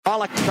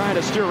Pollock trying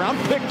to steer around,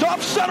 picked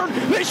off, centered,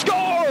 they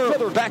score!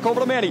 Feather back over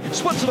to Manny,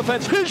 splits the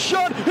defense, his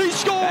shot, he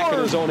scores! Back at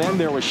his own end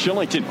there was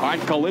Shillington on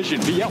collision.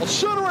 VL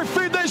centering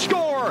feed, they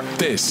score!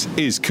 This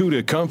is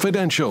CUDA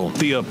Confidential,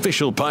 the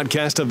official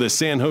podcast of the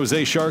San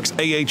Jose Sharks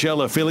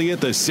AHL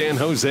affiliate, the San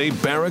Jose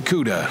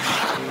Barracuda.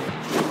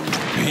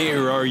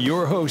 Here are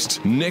your hosts,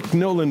 Nick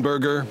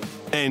Nolenberger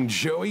and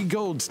Joey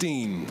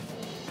Goldstein.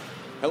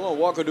 Hello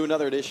and welcome to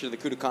another edition of the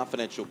CUDA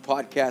Confidential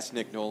podcast.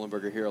 Nick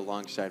Nolenberger here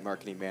alongside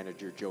marketing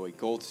manager Joey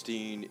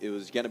Goldstein. It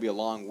was going to be a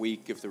long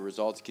week if the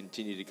results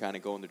continue to kind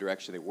of go in the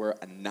direction they were.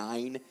 A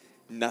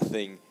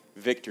 9-0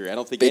 victory. I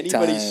don't think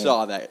anybody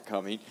saw that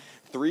coming.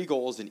 3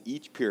 goals in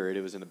each period.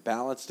 It was in a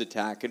balanced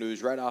attack, and it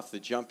was right off the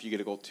jump. You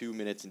get a goal 2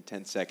 minutes and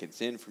 10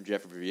 seconds in from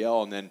Jeffrey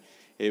Viel, and then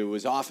it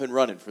was off and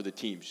running for the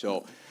team.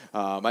 So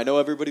I know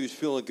everybody was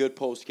feeling good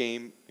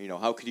post-game. You know,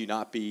 how could you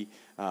not be?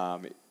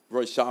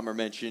 Roy Sommer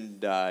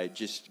mentioned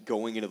just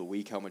going into the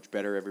week, how much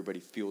better everybody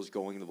feels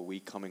going into the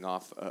week, coming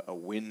off a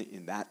win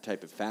in that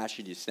type of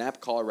fashion. You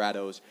snap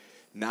Colorado's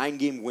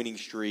 9-game winning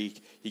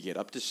streak. You get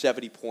up to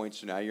 70 points,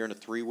 so now you're in a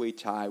 3-way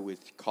tie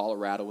with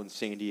Colorado and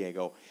San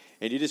Diego.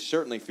 And you just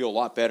certainly feel a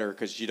lot better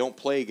because you don't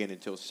play again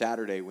until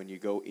Saturday when you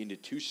go into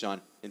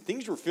Tucson. And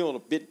things were feeling a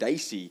bit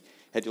dicey.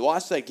 Had you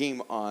lost that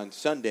game on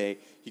Sunday,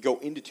 you go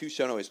into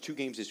Tucson, who has 2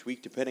 games this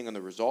week. Depending on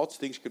the results,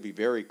 things could be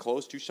very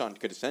close. Tucson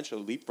could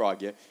essentially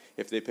leapfrog you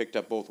if they picked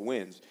up both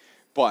wins.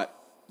 But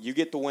you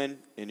get the win,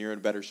 and you're in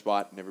a better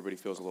spot, and everybody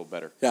feels a little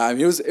better. Yeah, I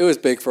mean, it was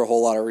big for a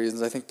whole lot of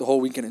reasons. I think the whole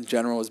weekend in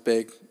general was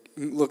big.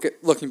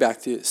 Looking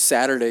back to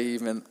Saturday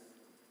even,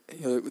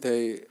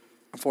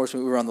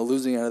 unfortunately, we were on the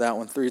losing end of that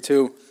one,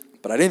 3-2.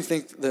 But I didn't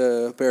think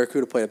the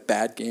Barracuda played a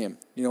bad game.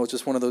 You know, it's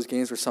just one of those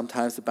games where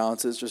sometimes the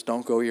bounces just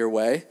don't go your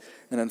way.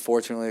 And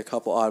unfortunately, a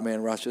couple odd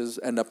man rushes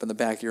end up in the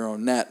back of your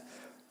own net.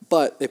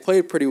 But they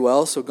played pretty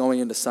well. So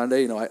going into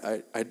Sunday, you know,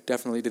 I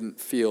definitely didn't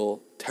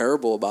feel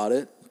terrible about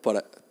it.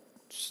 But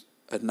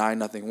a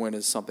 9-0 win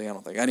is something I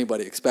don't think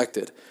anybody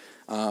expected.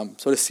 So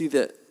to see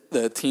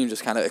the team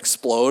just kind of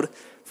explode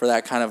for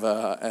that kind of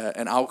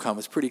an outcome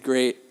is pretty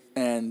great.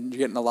 And you're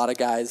getting a lot of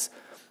guys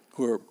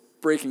who are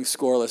breaking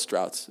scoreless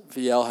droughts.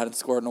 VL hadn't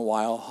scored in a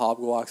while.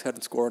 Hobgawaks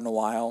hadn't scored in a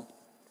while.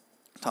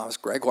 Thomas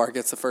Gregoire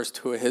gets the first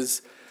 2 of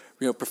his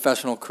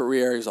professional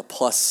career. He was a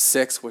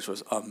 +6, which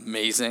was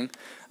amazing.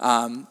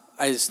 I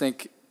just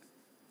think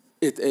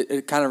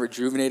it kind of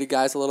rejuvenated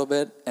guys a little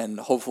bit, and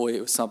hopefully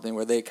it was something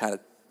where they kind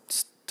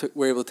of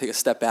were able to take a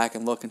step back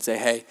and look and say,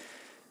 hey,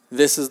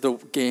 this is the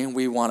game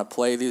we want to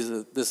play. This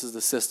is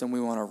the system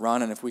we want to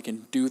run, and if we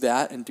can do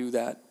that and do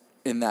that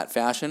in that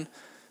fashion,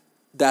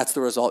 that's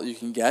the result you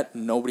can get.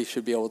 Nobody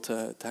should be able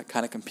to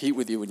kind of compete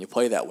with you when you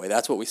play that way.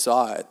 That's what we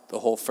saw at the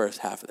whole first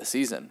half of the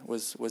season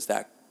was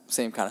that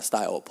same kind of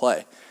style of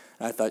play.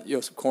 And I thought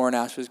Josip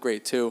Koronash was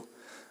great too.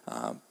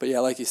 But yeah,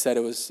 like you said, it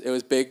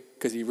was big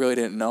because you really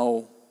didn't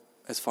know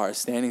as far as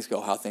standings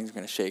go how things are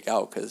going to shake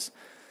out because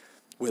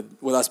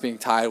with us being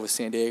tied with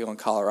San Diego and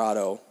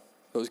Colorado,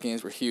 those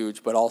games were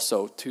huge. But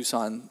also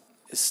Tucson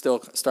is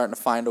still starting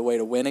to find a way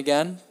to win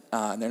again,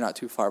 and they're not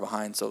too far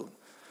behind. So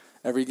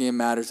every game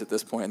matters at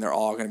this point, and they're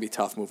all going to be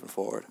tough moving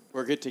forward.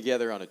 We're get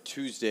together on a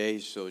Tuesday,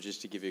 so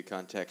just to give you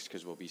context,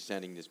 because we'll be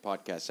sending this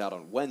podcast out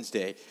on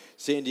Wednesday,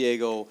 San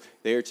Diego,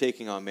 they are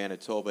taking on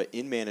Manitoba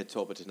in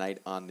Manitoba tonight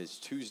on this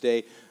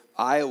Tuesday.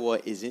 Iowa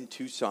is in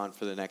Tucson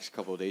for the next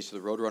couple of days, so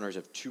the Roadrunners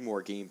have 2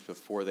 more games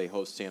before they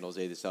host San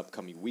Jose this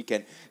upcoming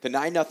weekend. The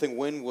 9-0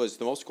 win was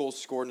the most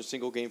goals scored in a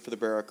single game for the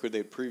Barracuda. They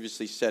had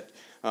previously set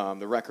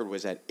the record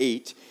was at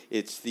 8.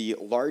 It's the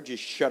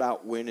largest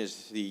shutout win,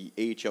 as the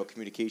AHL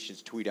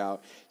Communications tweet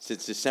out,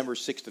 since December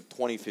 6th of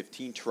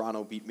 2015.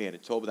 Toronto beat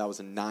Manitoba. That was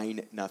a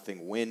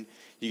 9-0 win.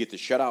 You get the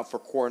shutout for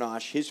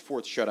Koronash, his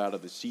 4th shutout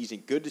of the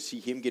season. Good to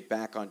see him get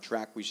back on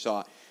track. We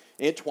saw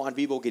Antoine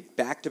Bibeau get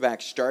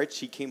back-to-back starts.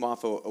 He came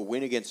off a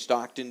win against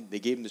Stockton. They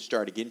gave him the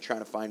start again, trying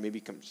to find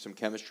maybe some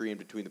chemistry in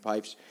between the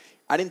pipes.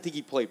 I didn't think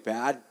he played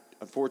bad.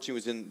 Unfortunately, he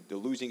was in the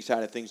losing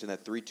side of things in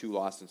that 3-2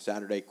 loss on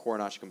Saturday.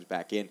 Koronash comes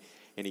back in,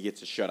 and he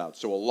gets a shutout.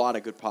 So a lot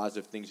of good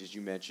positive things, as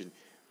you mentioned,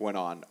 went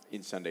on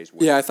in Sunday's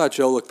win. Yeah, I thought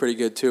Joe looked pretty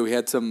good, too. He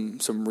had some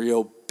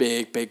real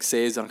big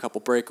saves on a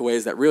couple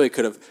breakaways that really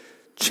could have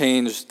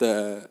changed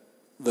the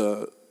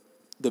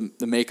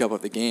makeup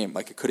of the game.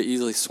 Like, it could have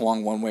easily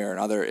swung one way or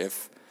another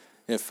if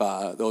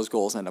those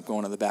goals end up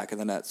going to the back of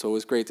the net. So it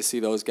was great to see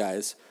those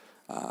guys,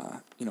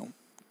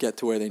 get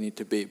to where they need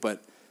to be.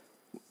 But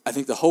I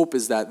think the hope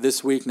is that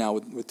this week now,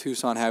 with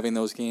Tucson having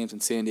those games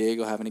and San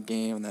Diego having a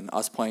game and then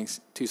us playing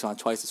Tucson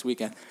twice this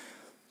weekend,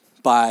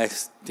 by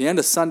the end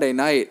of Sunday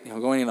night,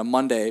 going into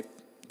Monday,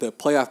 the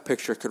playoff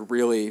picture could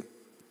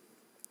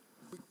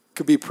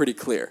be pretty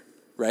clear,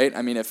 right?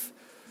 I mean, if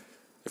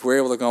we're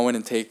able to go in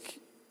and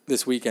take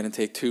this weekend and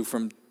take two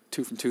from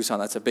Tucson,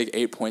 that's a big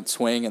 8-point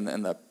swing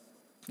and the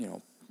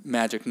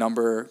magic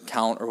number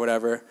count or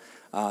whatever.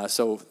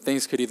 So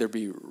things could either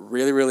be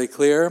really, really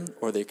clear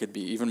or they could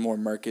be even more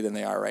murky than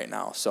they are right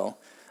now. So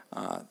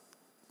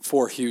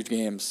 4 huge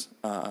games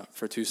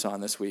for Tucson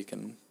this week,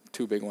 and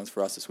two big ones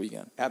for us this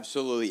weekend.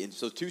 Absolutely. And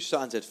so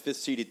Tucson's that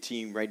fifth-seeded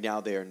team. Right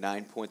now they are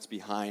 9 points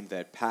behind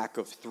that pack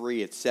of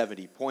three at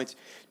 70 points.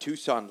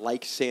 Tucson,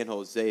 like San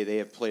Jose, they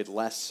have played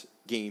less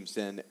games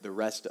than the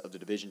rest of the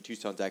division.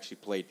 Tucson's actually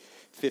played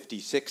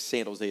 56.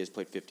 San Jose has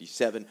played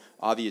 57.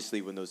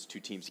 Obviously, when those two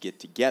teams get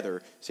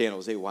together, San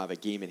Jose will have a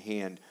game in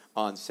hand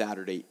on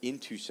Saturday in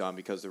Tucson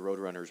because the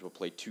Roadrunners will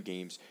play 2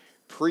 games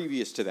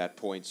previous to that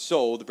point.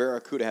 So the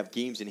Barracuda have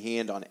games in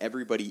hand on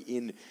everybody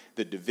in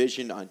the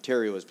division.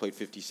 Ontario has played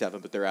 57,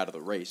 but they're out of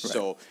the race. Right.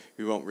 So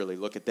we won't really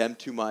look at them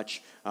too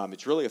much.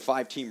 It's really a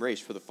 5-team race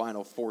for the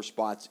final 4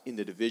 spots in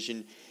the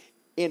division.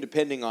 And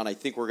depending on, I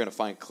think we're going to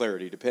find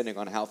clarity, depending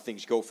on how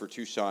things go for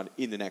Tucson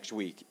in the next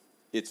week.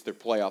 It's their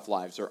playoff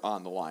lives are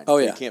on the line. Oh,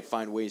 yeah. They can't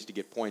find ways to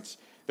get points.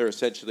 They're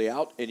essentially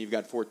out, and you've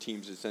got 4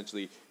 teams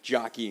essentially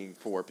jockeying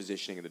for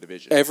positioning in the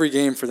division. Every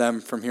game for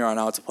them from here on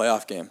out is a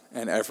playoff game,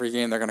 and every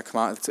game they're going to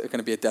come out, it's going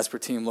to be a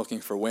desperate team looking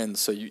for wins,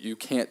 so you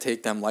can't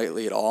take them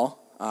lightly at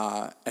all.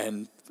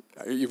 And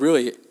you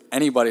really,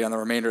 anybody on the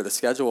remainder of the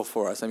schedule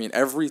for us, I mean,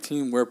 every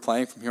team we're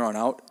playing from here on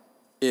out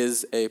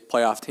is a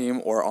playoff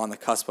team or on the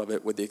cusp of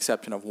it, with the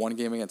exception of 1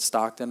 game against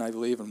Stockton, I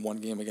believe, and 1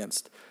 game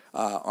against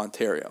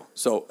Ontario.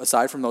 So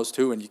aside from those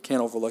 2, and you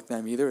can't overlook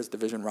them either as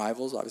division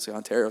rivals. Obviously,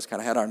 Ontario's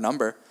kind of had our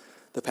number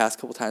the past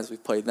couple times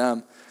we've played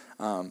them.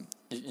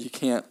 You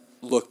can't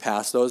look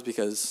past those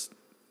because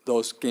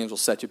those games will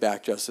set you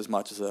back just as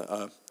much as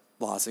a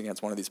loss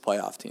against one of these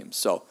playoff teams.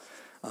 So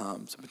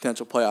some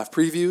potential playoff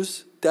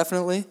previews,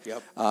 definitely.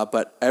 Yep.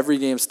 But every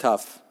game's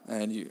tough,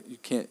 and you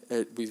can't.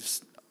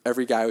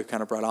 Every guy we've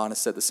kind of brought on has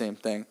said the same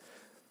thing.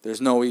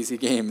 There's no easy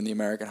game in the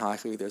American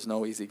Hockey League. There's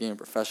no easy game in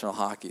professional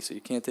hockey. So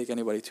you can't take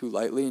anybody too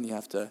lightly, and you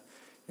have to,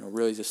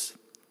 really just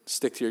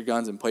stick to your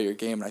guns and play your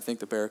game. And I think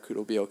the Barracuda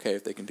will be okay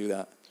if they can do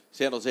that.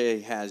 San Jose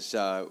has,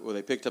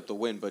 they picked up the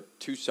win, but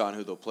Tucson,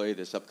 who they'll play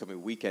this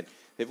upcoming weekend,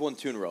 they've won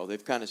 2 in a row.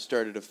 They've kind of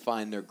started to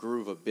find their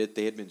groove a bit.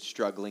 They had been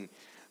struggling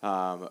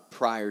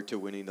prior to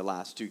winning the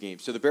last 2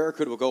 games. So the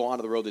Barracuda will go on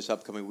to the road this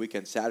upcoming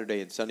weekend,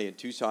 Saturday and Sunday in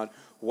Tucson,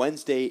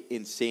 Wednesday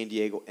in San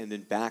Diego, and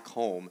then back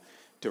home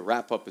to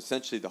wrap up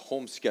essentially the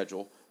home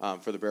schedule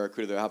for the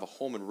Barracuda. They'll have a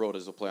home and road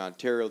as they'll play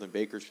Ontario, then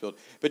Bakersfield.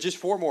 But just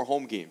 4 more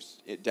home games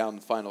down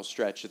the final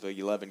stretch of the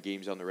 11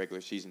 games on the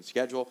regular season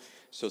schedule.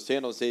 So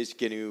San Jose's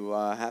going to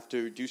have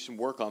to do some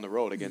work on the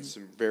road against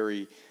some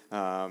very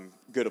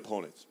good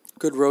opponents.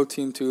 Good road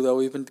team, too, though.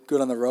 We've been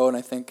good on the road, and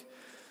I think,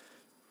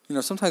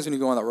 sometimes when you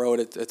go on the road,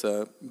 it's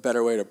a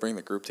better way to bring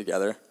the group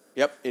together.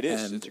 Yep, it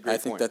is. And it's a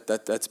great point. I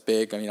think that's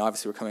big. I mean,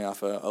 obviously we're coming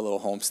off a little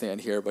homestand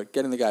here, but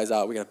getting the guys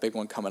out, we got a big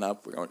one coming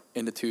up. We're going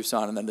into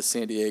Tucson and then to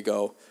San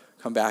Diego,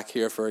 come back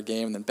here for a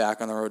game, and then back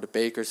on the road to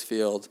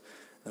Bakersfield.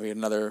 Then we get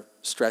another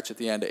stretch at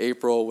the end of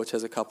April, which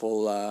has a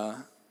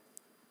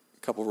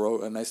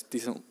nice,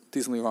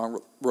 decently long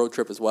road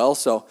trip as well.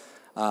 So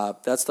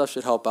that stuff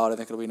should help out. I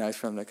think it'll be nice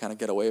for them to kind of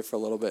get away for a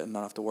little bit and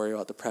not have to worry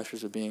about the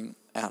pressures of being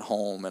at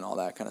home and all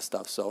that kind of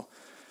stuff. So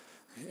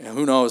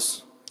who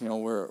knows?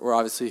 We're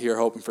obviously here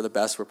hoping for the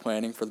best. We're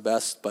planning for the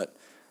best, but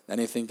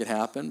anything can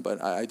happen.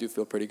 But I do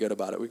feel pretty good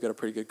about it. We've got a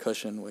pretty good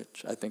cushion,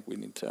 which I think we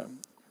need to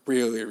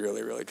really,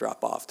 really, really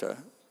drop off to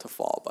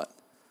fall. But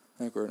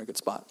I think we're in a good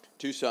spot.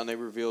 Tucson, they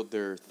revealed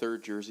their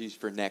 3rd jerseys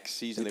for next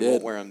season. They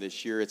won't wear them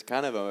this year. It's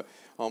kind of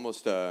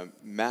almost a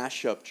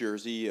mashup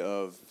jersey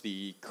of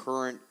the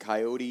current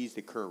Coyotes,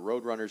 the current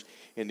Roadrunners,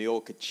 and the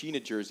old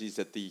Kachina jerseys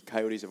that the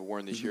Coyotes have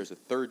worn this year as a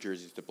 3rd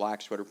jersey, the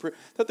black sweater.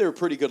 Thought they were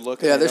pretty good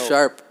looking. Yeah, they're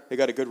sharp. They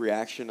got a good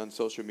reaction on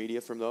social media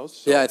from those.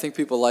 So. Yeah, I think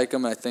people like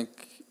them. I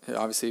think,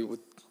 obviously,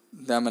 with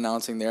them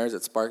announcing theirs,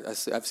 it sparked.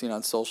 I've seen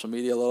on social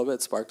media a little bit.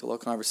 It sparked a little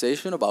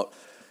conversation about,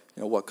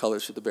 what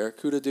colors should the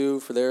Barracuda do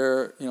for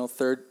their,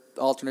 3rd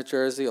alternate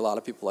jersey. A lot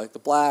of people like the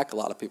black. A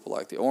lot of people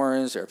like the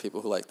orange. There are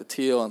people who like the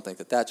teal and think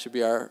that should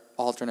be our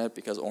alternate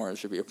because orange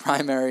should be a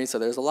primary. So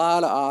there's a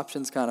lot of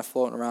options kind of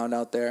floating around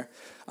out there.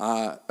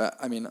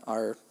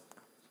 Our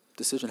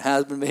decision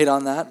has been made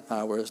on that.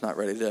 We're just not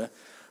ready to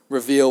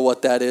reveal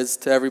what that is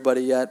to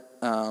everybody yet.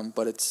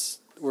 But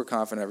we're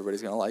confident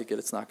everybody's going to like it.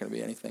 It's not going to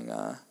be anything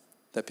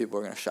that people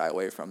are going to shy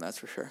away from, that's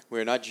for sure.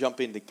 We are not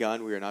jumping the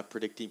gun. We are not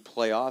predicting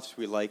playoffs.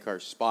 We like our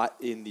spot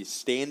in the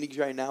standings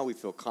right now. We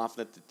feel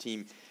confident the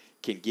team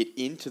can get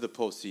into the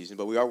postseason,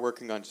 but we are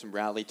working on some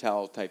rally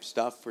towel type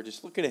stuff. We're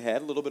just looking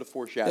ahead, a little bit of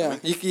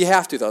foreshadowing. Yeah, you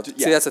have to though. See,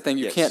 that's the thing.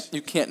 You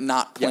can't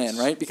not plan,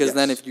 right? Because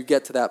then if you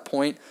get to that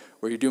point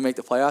where you do make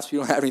the playoffs, you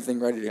don't have anything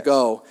ready to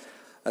go.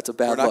 That's a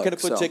bad look. We're not going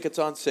to put tickets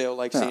on sale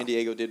like San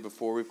Diego did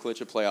before we've clinched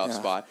a playoff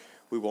spot.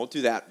 We won't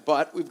do that,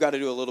 but we've got to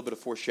do a little bit of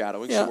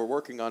foreshadowing. So we're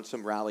working on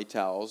some rally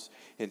towels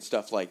and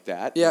stuff like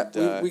that. Yeah,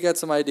 and, we got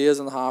some ideas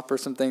in the hopper,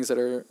 some things that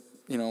are,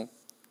 a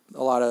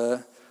lot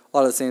of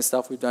the same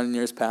stuff we've done in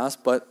years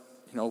past. But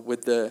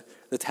with the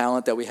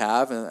talent that we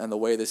have and the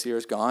way this year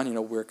has gone,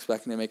 we're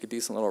expecting to make a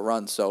decent little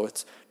run. So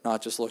it's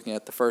not just looking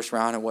at the first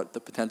round and what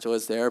the potential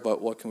is there,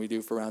 but what can we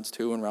do for rounds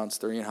 2 and rounds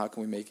 3, and how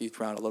can we make each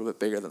round a little bit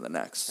bigger than the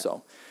next.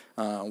 So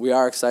we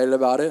are excited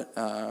about it.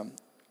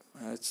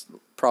 It's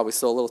probably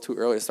still a little too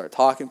early to start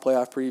talking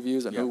playoff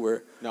previews and who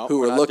we're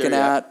looking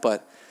at,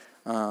 but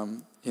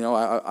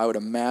I would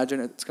imagine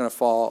it's going to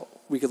fall.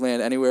 We could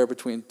land anywhere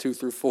between 2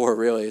 through 4,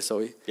 really. So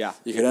you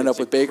could end up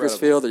with incredible.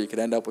 Bakersfield, or you could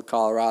end up with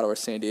Colorado or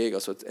San Diego.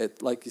 So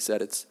it like you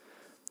said, it's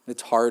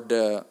hard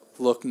to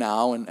look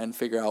now and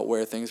figure out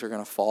where things are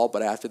going to fall.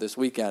 But after this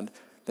weekend,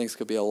 things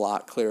could be a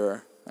lot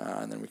clearer,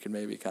 and then we can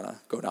maybe kind of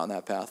go down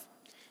that path.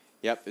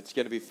 Yep, it's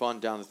going to be fun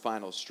down the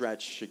final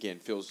stretch. Again,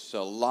 feels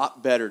a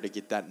lot better to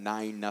get that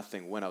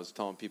 9-0 win. I was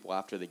telling people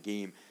after the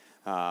game,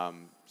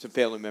 some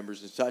family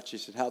members and such, they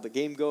said, how'd the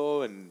game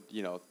go? And,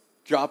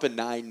 dropping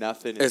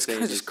 9-0. It's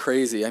kind of just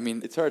crazy. I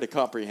mean, it's hard to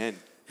comprehend.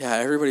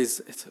 Yeah,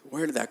 it's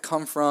where did that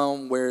come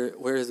from?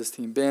 Where has this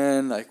team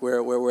been? Like,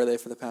 where were they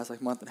for the past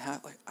month and a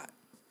half? Like,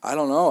 I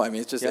don't know. I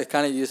mean, it's just it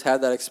kind of, you just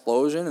had that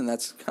explosion, and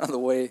that's kind of the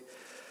way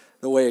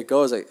it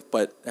goes.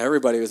 But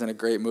everybody was in a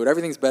great mood.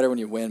 Everything's better when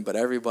you win, but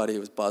everybody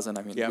was buzzing.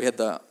 I mean, we had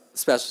the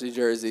specialty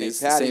jerseys,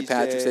 St.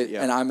 Patrick's Day,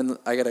 and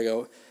I gotta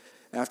go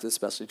after the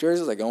specialty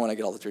jerseys. I go and I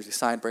get all the jerseys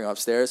signed, bring them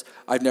upstairs.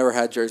 I've never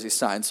had jerseys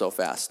signed so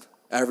fast.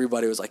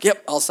 Everybody was like,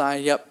 yep, I'll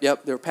sign, yep.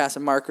 They were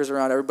passing markers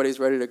around. Everybody's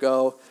ready to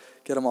go,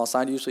 get them all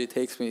signed. Usually it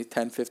takes me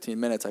 10, 15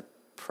 minutes. I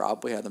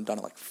probably had them done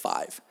in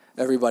 5.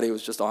 Everybody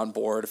was just on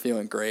board,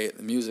 feeling great.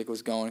 The music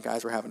was going.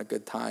 Guys were having a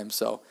good time.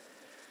 So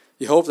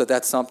you hope that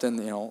that's something,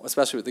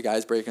 especially with the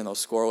guys breaking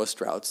those scoreless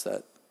droughts,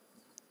 that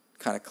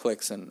kind of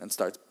clicks and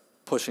starts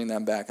pushing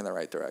them back in the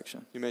right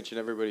direction. You mentioned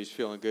everybody's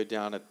feeling good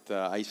down at the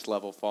ice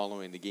level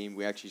following the game.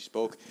 We actually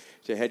spoke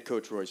to head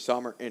coach Roy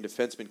Sommer and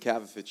defenseman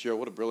Kevin Fitzgerald.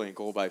 What a brilliant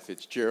goal by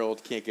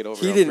Fitzgerald. Can't get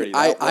over how pretty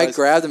that was. I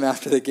grabbed him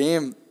after the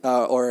game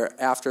or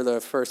after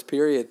the first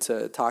period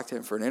to talk to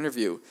him for an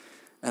interview,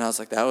 and I was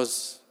like, that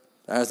was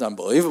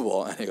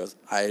unbelievable. And he goes,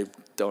 I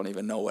don't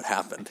even know what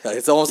happened.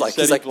 It's almost like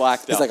he's like,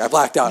 I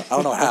blacked out. I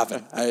don't know what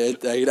happened. I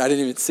didn't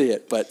even see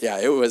it. But yeah,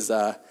 it was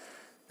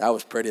that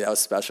was pretty. That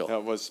was special.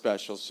 That was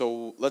special.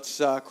 So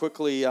let's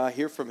quickly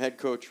hear from head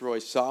coach Roy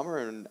Sommer,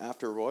 and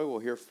after Roy, we'll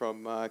hear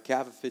from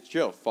Kevin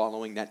Fitzgerald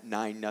following that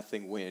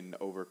 9-0 win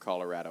over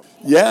Colorado.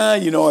 Yeah,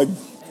 I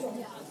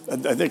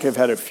think I've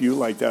had a few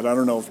like that. I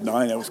don't know if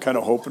 9. I was kind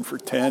of hoping for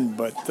 10,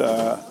 but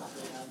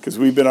because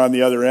we've been on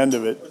the other end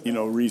of it,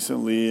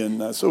 recently,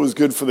 and so it was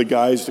good for the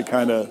guys to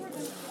kind of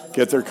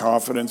get their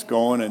confidence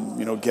going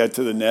and get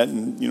to the net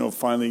and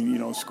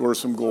finally score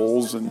some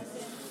goals and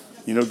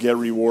get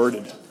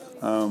rewarded.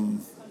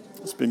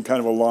 It's been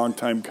kind of a long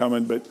time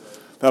coming, but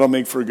that'll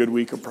make for a good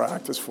week of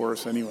practice for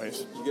us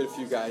anyways. You get a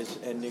few guys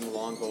ending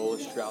long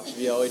goals. Strauss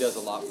Viele does a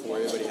lot for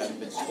you, but he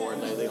hasn't been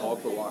scoring lately.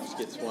 Holker Walks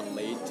gets one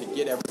late. To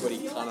get everybody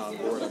kind of on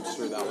board, I'm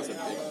sure that was a big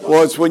plus.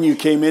 Well, it's when you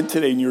came in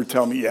today and you were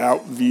telling me,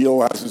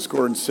 Viele hasn't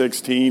scored in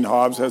 16,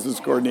 Hobbs hasn't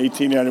scored in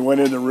 18, and I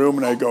went in the room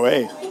and I go,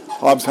 hey,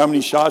 Hobbs, how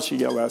many shots you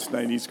get last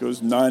night? He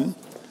goes, none.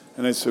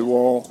 And I said,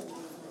 well,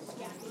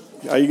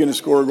 how are you going to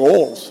score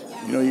goals?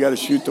 You got to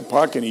shoot the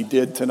puck, and he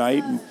did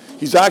tonight. And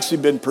he's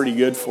actually been pretty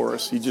good for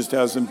us. He just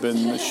hasn't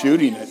been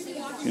shooting it.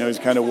 He's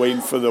kind of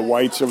waiting for the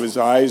whites of his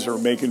eyes or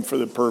making for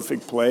the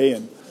perfect play,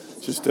 and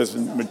just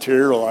doesn't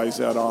materialize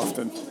that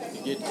often.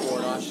 You get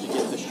Kornosh to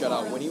get the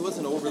shutout. When he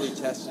wasn't overly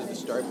tested at the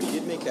start, but he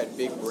did make that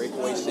big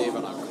breakaway save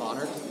on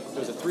O'Connor. There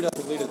was a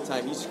 3-0 lead at the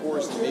time. He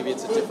scores, and maybe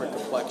it's a different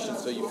complexion.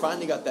 So you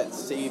finally got that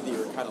save that you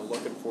were kind of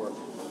looking for.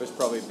 It was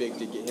probably big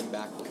to get him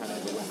back kind of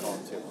in the win column,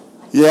 too.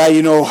 Yeah,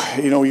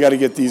 we got to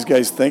get these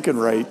guys thinking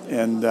right,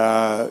 and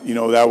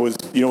that was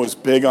was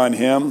big on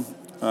him.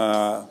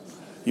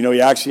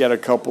 He actually had a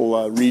couple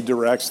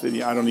redirects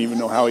that I don't even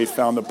know how he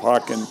found the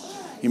puck, and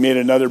he made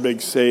another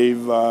big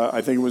save.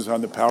 I think it was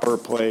on the power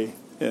play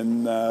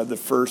in the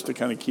first to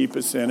kind of keep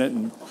us in it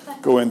and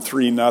go in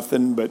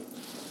 3-0. But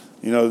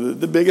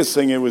the biggest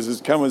thing it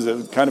was kind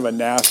of a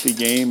nasty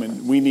game,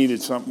 and we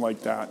needed something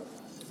like that.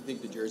 Do you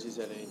think the jerseys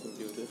had anything to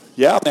do with it?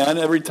 Yeah, man.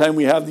 Every time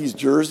we have these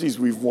jerseys,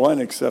 we've won,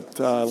 except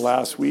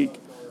last week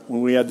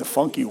when we had the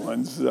funky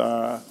ones,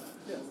 the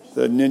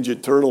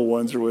Ninja Turtle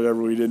ones or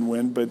whatever, we didn't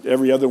win. But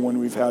every other one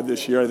we've had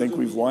this year, I think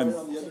we've won.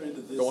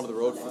 Going to the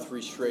road for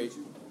 3 straight,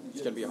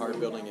 it's going to be hard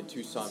building in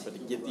Tucson, but to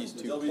get these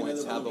 2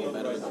 points, have the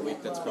momentum in the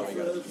week, that's probably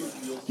going to be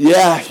huge.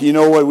 Yeah, you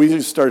know what? We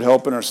just start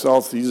helping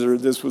ourselves.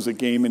 This was a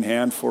game in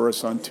hand for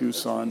us on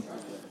Tucson.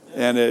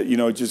 And it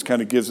just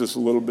kind of gives us a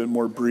little bit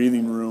more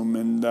breathing room.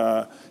 And,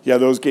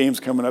 those games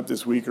coming up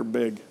this week are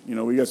big.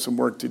 We got some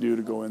work to do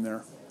to go in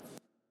there.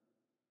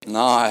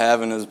 No, I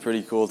haven't. It was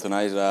pretty cool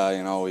tonight.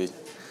 We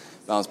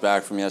bounced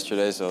back from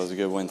yesterday, so it was a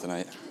good win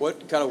tonight.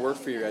 What kind of worked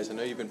for you guys? I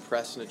know you've been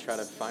pressing to try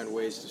to find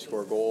ways to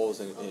score goals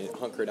and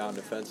hunker down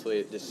defensively.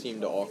 It just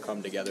seemed to all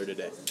come together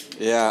today.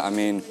 Yeah,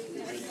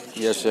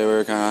 yesterday we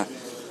were kind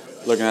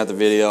of looking at the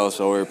video,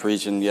 so we were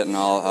preaching, getting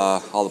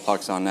all the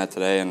pucks on net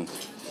today, and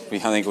I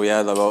think we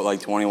had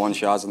about 21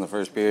 shots in the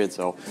first period,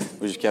 so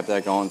we just kept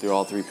that going through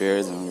all 3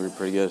 periods, and we were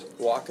pretty good.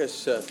 Walk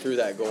us through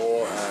that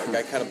goal.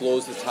 Guy kind of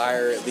blows the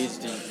tire. It leads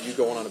to you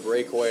going on a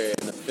breakaway,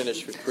 and the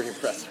finish was pretty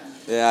impressive.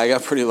 Yeah, I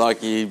got pretty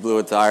lucky. He blew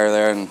a tire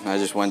there, and I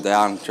just went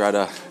down, tried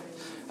to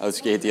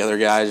outskate the other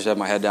guy. I just had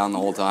my head down the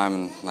whole time,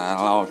 and I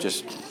don't know,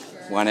 just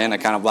went in. I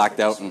kind of blacked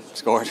out and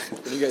scored.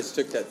 When you guys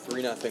took that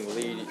 3-0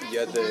 lead, you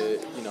had the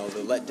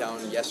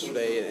letdown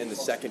yesterday in the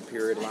second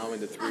period, allowing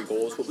the 3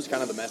 goals. What was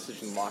kind of the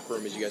message in the locker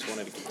room as you guys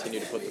wanted to continue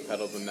to put the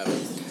pedal to the metal?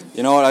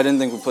 You know what? I didn't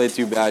think we played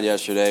too bad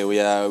yesterday.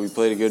 We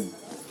played a good,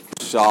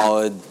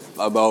 solid,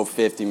 about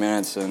 50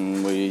 minutes,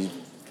 and we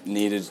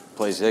needed to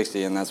play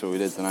 60, and that's what we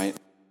did tonight.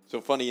 So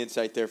funny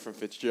insight there from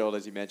Fitzgerald,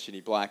 as he mentioned,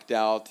 he blacked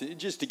out.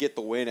 Just to get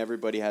the win,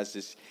 everybody has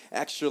this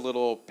extra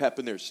little pep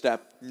in their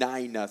step.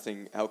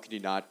 9-0. How could you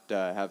not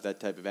have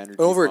that type of energy?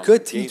 Over a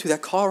good team, too.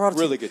 That Colorado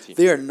really team, good team.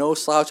 They are no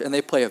slouch, and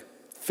they play a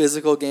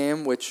physical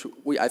game, which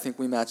I think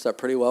we matched up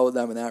pretty well with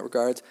them in that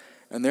regards.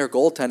 And their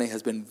goaltending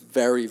has been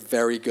very,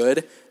 very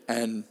good.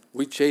 And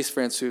we chased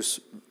Francouz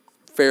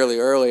fairly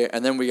early,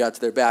 and then we got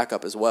to their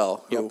backup as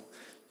well, who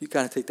you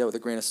kind of take that with a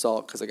grain of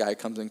salt because a guy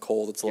comes in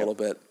cold, it's a little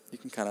bit, you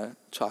can kind of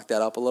chalk that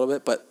up a little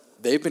bit. But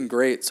they've been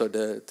great, so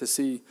to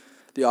see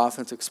the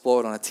offense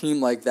explode on a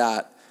team like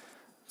that,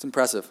 it's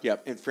impressive.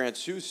 Yep, and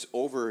Francouz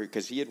over,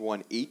 because he had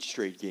won 8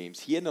 straight games,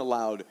 he hadn't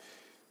allowed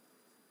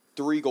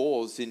 3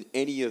 goals in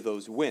any of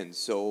those wins.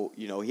 So,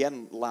 he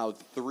hadn't allowed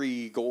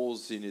 3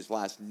 goals in his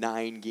last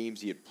 9 games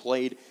he had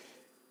played,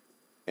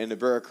 and the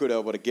Barracuda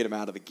able to get him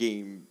out of the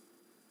game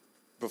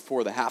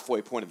before the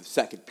halfway point of the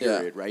second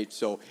period, right?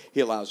 So he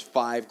allows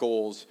 5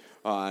 goals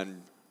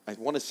on, I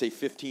want to say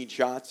 15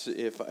 shots,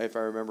 if I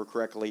remember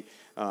correctly.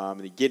 And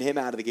they get him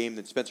out of the game.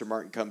 Then Spencer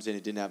Martin comes in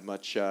and didn't have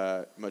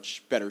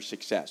much better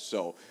success.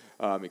 So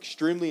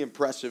extremely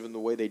impressive in the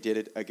way they did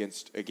it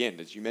against, again,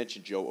 as you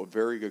mentioned, Joe, a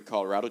very good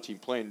Colorado team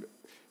playing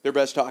their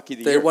best hockey of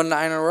the year. They won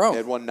 9 in a row. They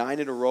had won 9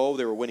 in a row.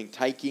 They were winning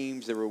tight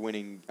games. They were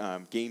winning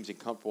games in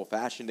comfortable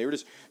fashion. They were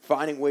just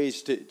finding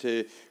ways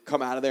to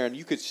come out of there, and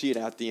you could see it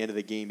at the end of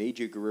the game.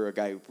 AJ Guerrero, a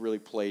guy who really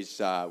plays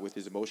with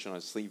his emotion on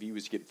his sleeve, he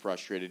was getting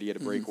frustrated. He had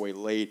a breakaway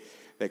late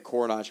that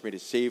Koronach made a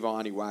save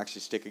on. He waxed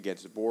his stick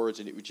against the boards,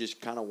 and it was just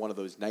kind of one of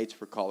those nights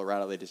for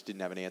Colorado. They just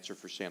didn't have an answer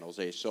for San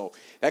Jose. So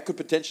that could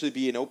potentially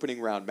be an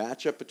opening round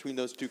matchup between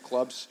those two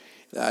clubs.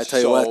 I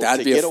tell you what,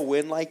 that'd be a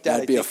win like that.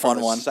 That'd be a fun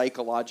from one. A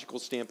psychological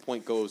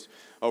standpoint, goes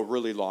a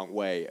really long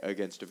way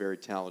against a very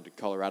talented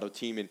Colorado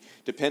team. And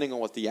depending on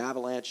what the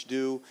Avalanche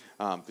do,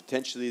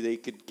 potentially they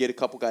could get a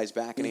couple guys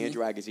back. And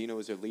Andrew Agozzino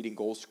is their leading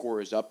goal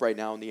scorer, is up right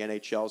now in the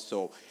NHL.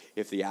 So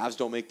if the Avs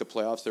don't make the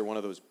playoffs, they're one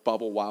of those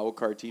bubble wild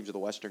card teams of the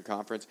Western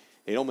Conference.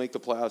 They don't make the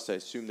playoffs, I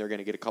assume they're going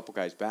to get a couple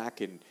guys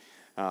back. And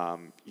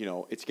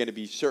it's going to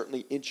be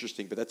certainly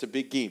interesting. But that's a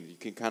big game. You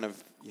can kind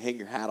of hang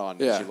your hat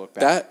on as you look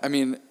back.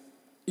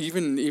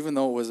 Even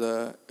though it was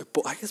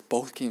I guess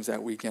both games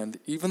that weekend,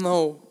 even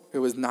though it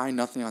was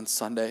 9-0 on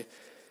Sunday,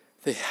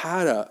 they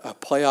had a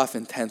playoff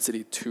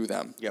intensity to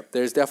them. Yep.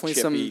 There's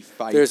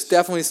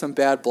definitely some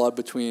bad blood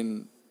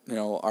between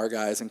our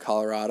guys in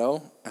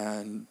Colorado,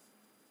 and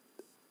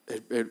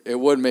it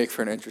would make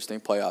for an interesting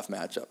playoff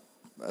matchup.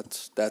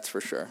 That's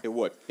for sure. It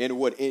would. And it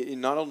would.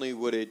 And not only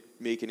would it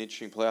make an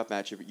interesting playoff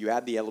matchup, but you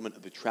add the element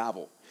of the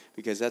travel,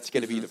 because that's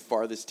going to be the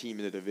farthest team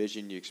in the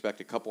division. You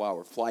expect a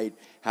couple-hour flight.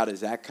 How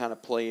does that kind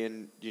of play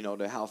in,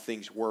 to how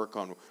things work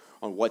on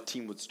what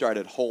team would start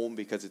at home,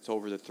 because it's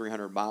over the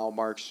 300-mile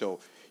mark. So,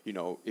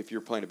 if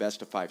you're playing a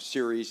best-of-5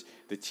 series,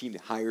 the team,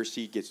 the higher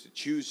seed, gets to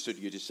choose. So do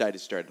you decide to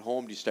start at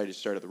home? Do you decide to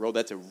start at the road?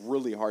 That's a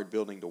really hard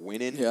building to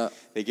win in. Yeah.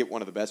 They get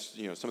one of the best,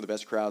 some of the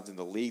best crowds in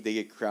the league. They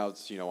get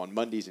crowds, on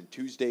Mondays and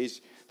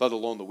Tuesdays, let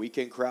alone the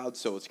weekend crowds.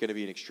 So it's going to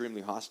be an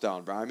extremely hostile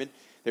environment.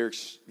 They're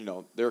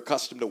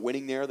accustomed to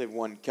winning there. They've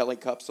won Kelly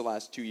Cups the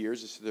last 2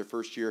 years. This is their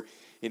first year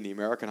in the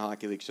American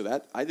Hockey League.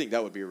 So I think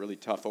that would be a really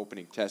tough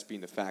opening test,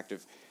 being the fact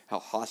of how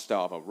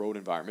hostile of a road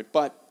environment.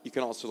 But you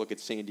can also look at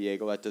San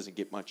Diego. That doesn't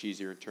get much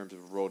easier in terms of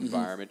a road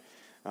environment.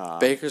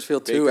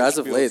 Bakersfield, too, as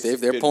of late.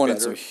 They're pulling in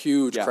some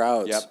huge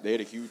crowds. Yep, they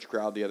had a huge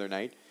crowd the other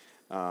night,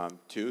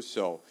 too.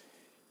 So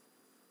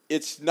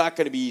it's not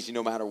going to be easy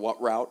no matter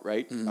what route,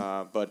 right?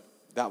 But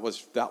that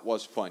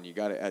was fun. You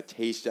got a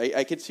taste.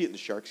 I can see it in the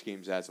Sharks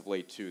games as of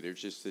late, too.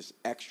 There's just this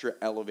extra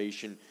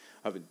elevation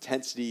of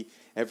intensity.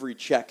 Every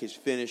check is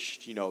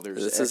finished.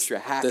 There's extra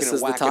hacking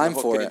and whacking and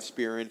hooking and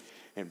spearing,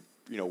 and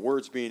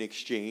words being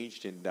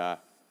exchanged. And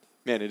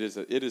man, it is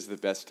the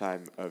best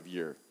time of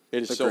year.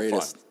 It is so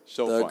fun.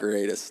 So fun. The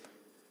greatest.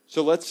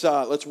 So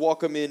let's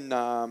welcome in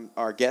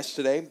our guest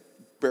today,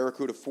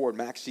 Barracuda forward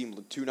Maxim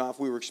Letunov.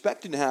 We were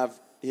expecting to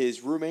have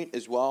his roommate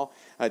as well,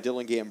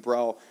 Dylan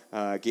Gambrell.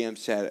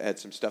 Gams had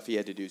some stuff he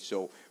had to do,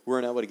 so we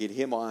weren't able to get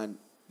him on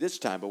this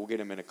time, but we'll get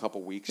him in a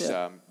couple weeks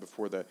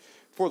before the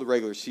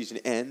regular season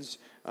ends.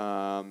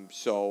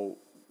 So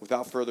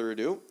without further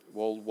ado,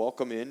 we'll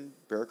welcome in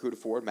Barracuda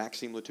forward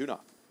Maxim Letunov.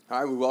 All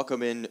right, we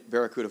welcome in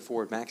Barracuda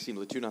forward Maxim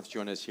Letunov to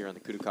join us here on the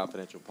CUDA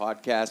Confidential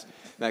podcast.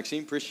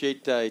 Maxim,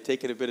 appreciate you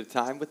taking a bit of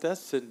time with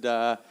us and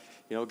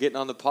getting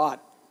on the pod.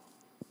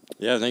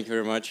 Yeah, thank you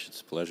very much.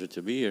 It's a pleasure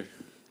to be here.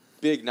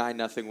 Big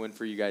 9-0 win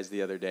for you guys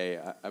the other day.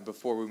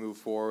 Before we move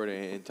forward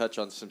and touch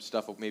on some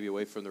stuff maybe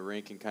away from the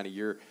rink and kind of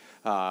your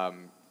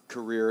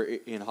career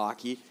in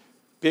hockey,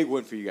 Big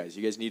win for you guys.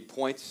 You guys need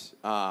points.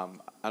 I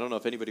don't know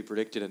if anybody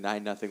predicted a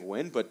 9-0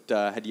 win, but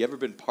had you ever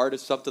been part of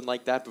something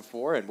like that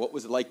before? And what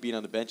was it like being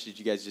on the bench? Did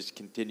you guys just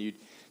continued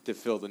to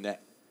fill the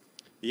net?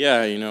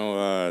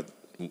 Yeah,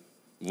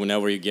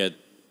 whenever you get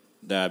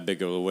that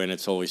big of a win,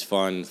 it's always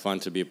fun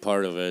to be a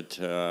part of it.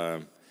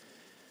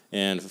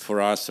 And for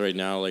us right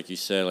now, like you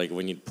said, like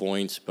we need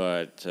points,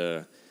 but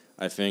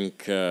I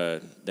think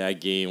that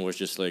game was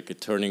just like a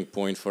turning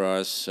point for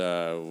us.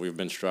 We've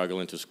been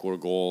struggling to score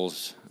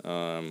goals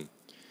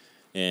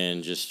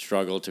and just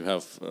struggle to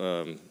have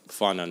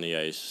fun on the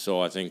ice.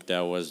 So I think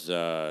that was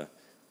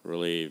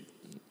really,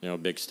 a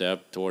big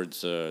step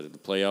towards the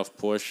playoff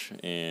push.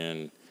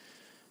 And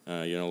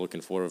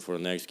looking forward for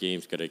the next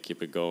games. Got to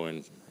keep it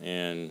going.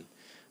 And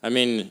I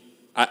mean,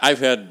 I've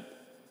had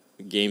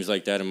games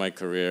like that in my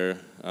career,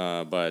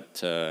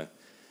 but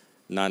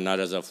not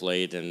as of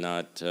late, and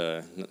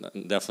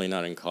definitely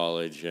not in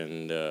college.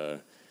 And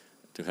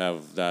to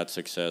have that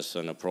success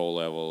on a pro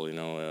level,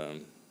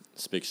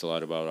 speaks a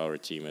lot about our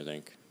team, I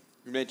think.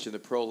 You mentioned the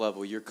pro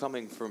level. You're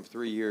coming from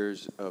 3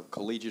 years of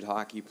collegiate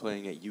hockey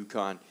playing at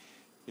UConn.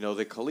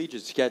 The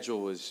collegiate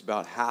schedule was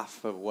about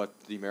half of what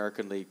the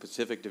American League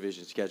Pacific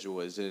Division schedule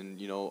was. And,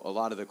 a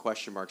lot of the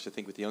question marks, I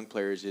think, with the young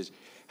players is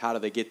how do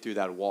they get through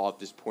that wall at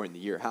this point in the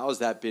year? How has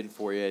that been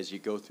for you as you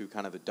go through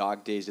kind of the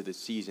dog days of the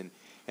season,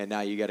 and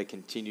now you got to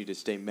continue to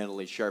stay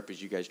mentally sharp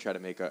as you guys try to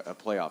make a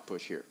playoff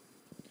push here?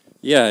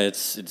 Yeah,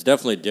 it's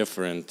definitely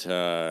different.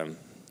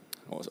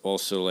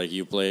 Also, like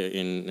you play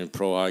in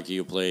pro hockey,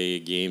 you play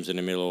games in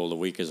the middle of the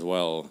week as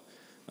well.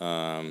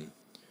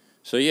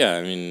 So yeah,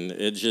 I mean,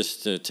 it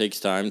just takes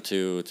time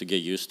to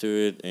get used to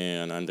it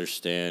and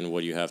understand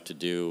what you have to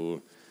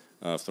do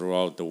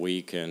throughout the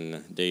week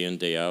and day in,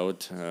 day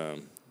out,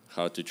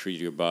 how to treat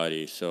your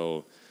body.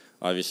 So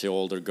obviously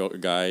older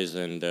guys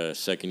and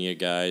second-year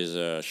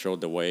guys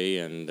showed the way,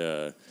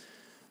 and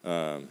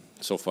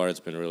so far it's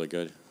been really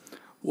good.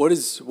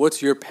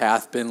 What's your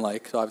path been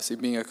like? So obviously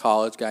being a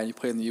college guy and you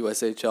played in the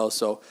USHL.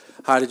 So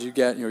how did you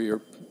get,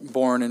 you're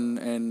born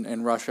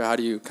in Russia. How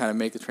do you kind of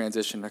make the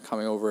transition to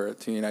coming over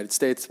to the United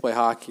States to play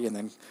hockey and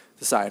then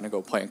deciding to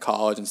go play in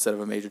college instead of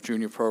a major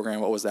junior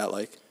program? What was that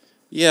like?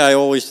 Yeah, I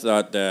always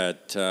thought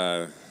that,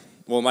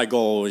 my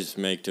goal was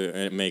make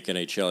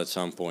NHL at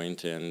some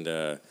point. And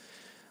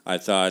I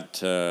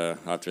thought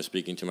after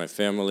speaking to my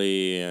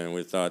family, and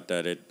we thought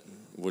that it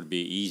would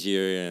be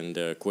easier and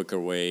a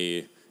quicker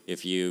way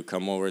if you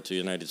come over to the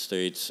United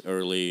States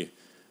early,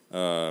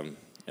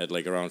 at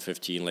like around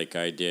 15, like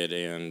I did,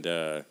 and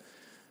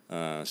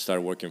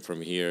start working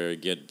from here,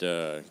 get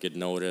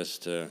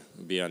noticed,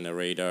 be on the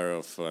radar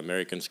of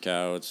American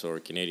scouts or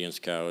Canadian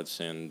scouts,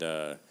 and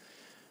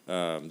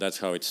that's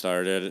how it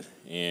started.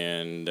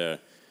 And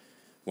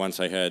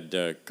once I had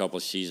a couple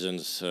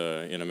seasons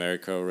in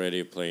America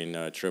already, playing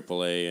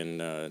AAA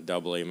and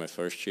AA my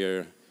first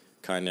year,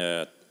 kind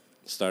of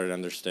started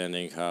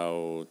understanding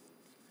how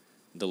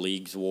the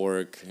leagues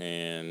work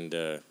and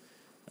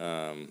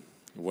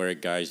where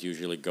guys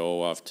usually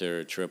go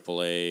after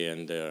AAA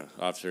and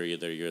after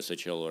either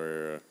USHL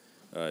or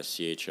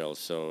CHL.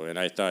 So, and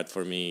I thought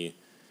for me,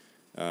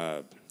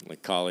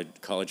 like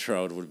college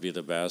route would be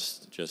the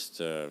best. Just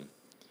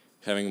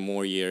having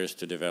more years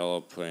to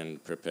develop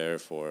and prepare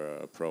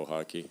for pro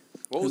hockey.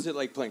 What was it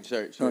like playing?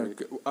 Sorry.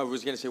 I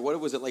was going to say, what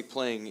was it like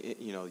playing?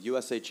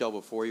 USHL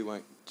before you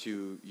went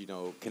to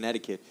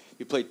Connecticut.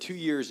 You played 2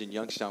 years in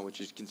Youngstown, which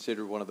is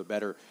considered one of the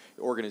better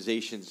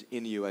organizations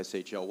in the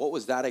USHL. What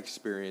was that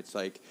experience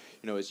like?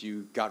 As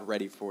you got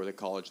ready for the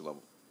college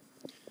level.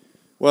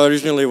 Well,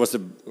 originally it was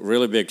a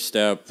really big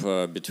step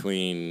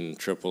between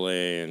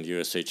AAA and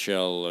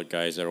USHL.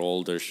 Guys are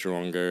older,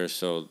 stronger,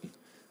 so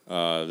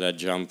that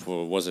jump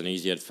wasn't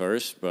easy at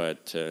first.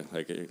 But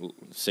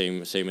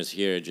same as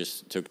here, it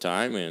just took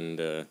time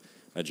and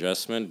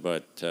adjustment.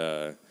 But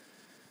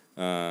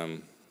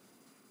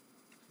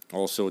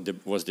also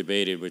was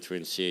debated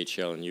between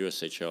CHL and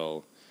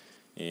USHL,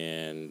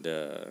 and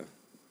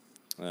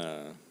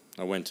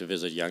I went to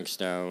visit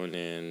Youngstown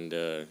and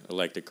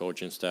elect the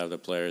coaching staff, the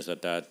players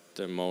at that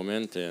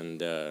moment, and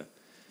the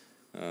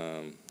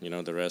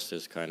rest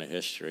is kind of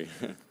history.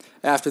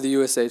 After the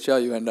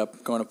USHL, you end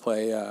up going to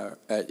play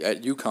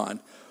at UConn.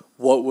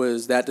 What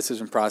was that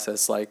decision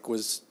process like?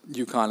 Was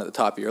UConn at the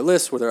top of your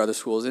list? Were there other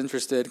schools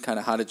interested? Kind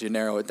of how did you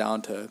narrow it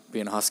down to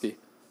being a Husky?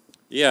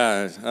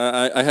 Yeah,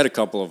 I had a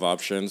couple of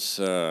options.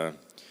 I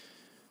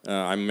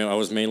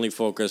was mainly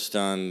focused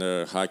on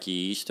the Hockey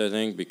East, I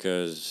think,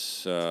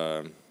 because it's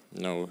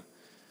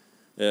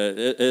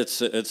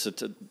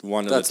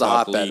one of the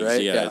top leagues.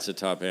 Right? Yeah, it's the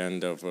top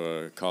end of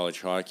college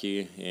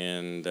hockey,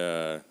 and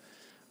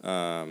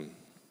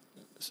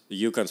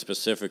UConn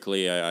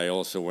specifically. I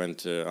also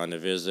went on a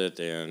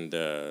visit, and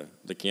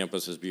the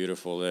campus is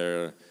beautiful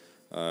there.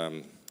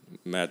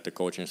 Met the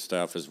coaching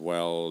staff as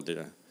well.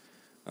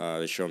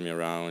 They showed me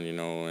around,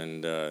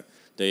 and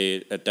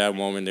they at that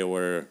moment they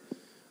were,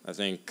 I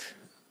think,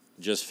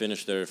 just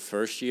finished their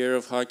first year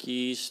of Hockey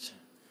East,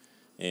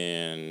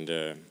 and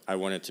I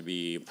wanted to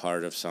be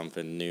part of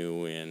something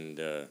new and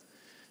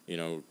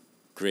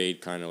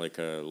create kind of like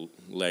a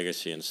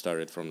legacy and start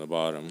it from the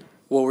bottom.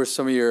 What were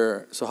some of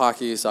your, so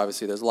hockey is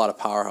obviously, there's a lot of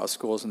powerhouse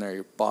schools in there,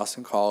 your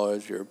Boston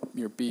College, your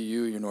BU,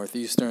 your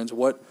Northeasterns.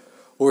 What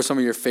were some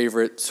of your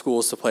favorite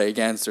schools to play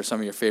against, or some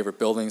of your favorite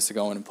buildings to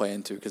go in and play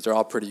into? Because they're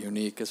all pretty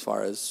unique as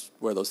far as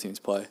where those teams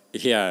play.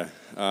 Yeah.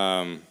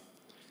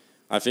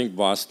 I think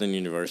Boston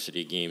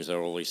University games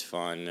are always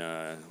fun,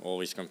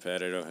 always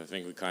competitive. I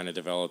think we kind of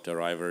developed a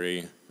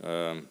rivalry.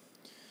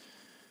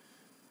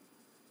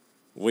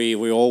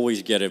 We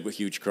always get a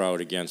huge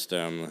crowd against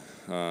them.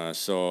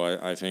 So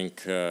I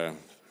think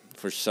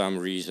for some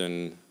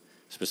reason,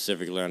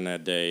 specifically on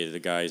that day, the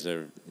guys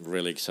are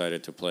really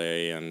excited to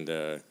play,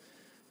 and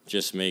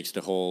just makes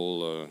the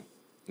whole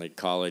like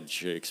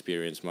college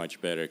experience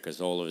much better, because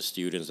all of the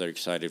students are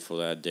excited for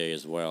that day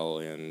as well.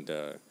 And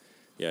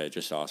yeah, it's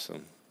just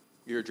awesome.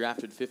 You were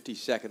drafted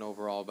 52nd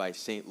overall by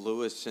St.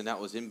 Louis, and that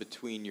was in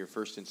between your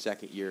first and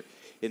second year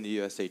in the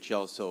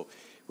USHL. So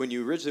when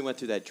you originally went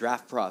through that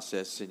draft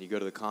process and you go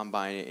to the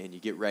combine and you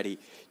get ready,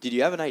 did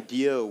you have an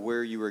idea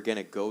where you were going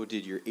to go?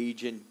 Did your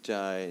agent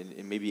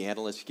and maybe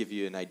analysts give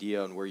you an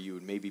idea on where you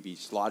would maybe be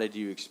slotted? Do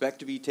you expect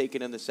to be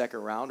taken in the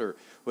second round, or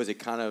was it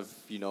kind of,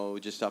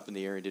 just up in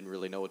the air and didn't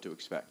really know what to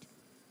expect?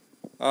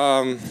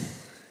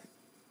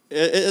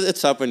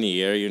 It's up in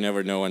the air. You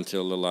never know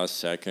until the last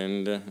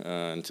second,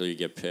 until you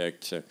get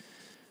picked.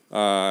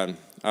 I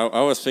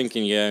was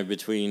thinking,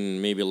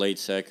 between maybe late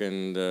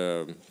second,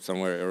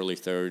 somewhere early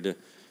third.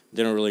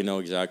 Didn't really know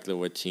exactly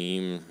what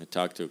team. I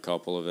talked to a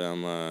couple of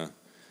them.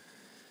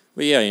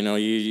 But yeah,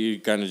 you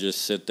kind of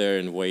just sit there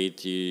and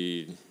wait,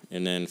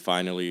 and then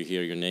finally you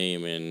hear your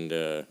name, and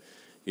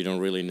you don't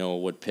really know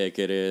what pick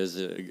it is.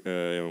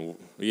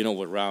 You know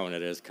what round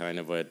it is, kind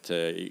of, but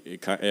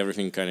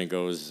everything kind of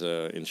goes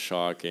in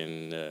shock,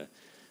 and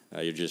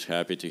you're just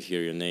happy to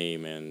hear your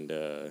name,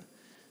 and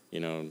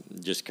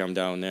just come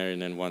down there,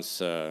 and then once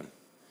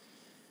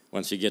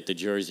you get the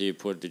jersey, you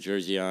put the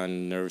jersey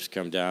on, nerves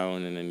come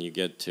down, and then you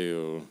get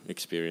to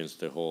experience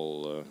the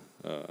whole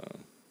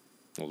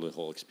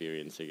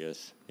experience, I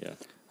guess. Yeah.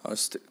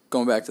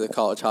 Going back to the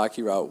college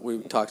hockey route, we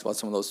talked about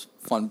some of those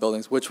fun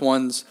buildings. Which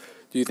ones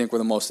do you think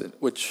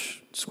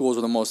which schools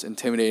were the most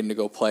intimidating to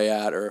go play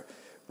at, or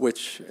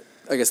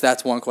I guess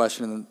that's one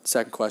question. And the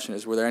second question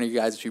is, were there any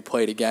guys that you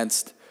played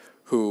against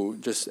who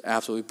just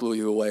absolutely blew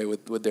you away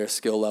with their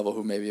skill level,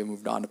 who maybe have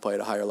moved on to play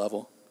at a higher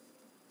level?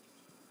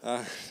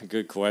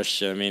 Good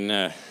question. I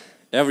mean,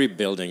 every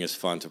building is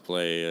fun to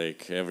play.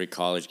 Like, every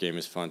college game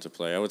is fun to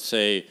play. I would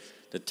say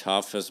the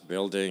toughest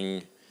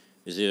building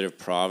is either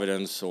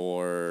Providence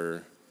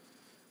or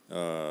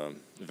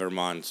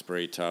Vermont's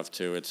pretty tough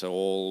too. It's an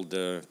old,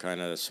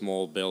 kind of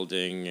small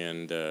building,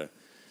 and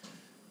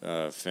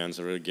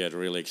fans get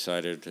really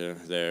excited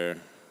there.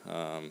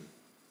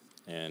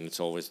 And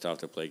it's always tough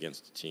to play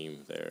against the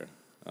team there.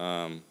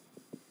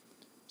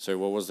 So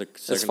what was the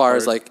second As far part?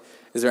 as, like,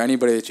 is there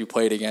anybody that you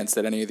played against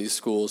at any of these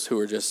schools who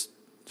were just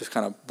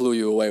kind of blew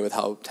you away with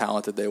how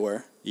talented they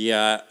were?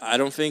 Yeah, I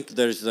don't think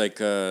there's like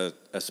a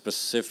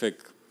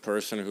specific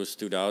person who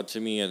stood out to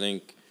me. I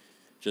think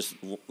just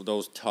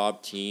those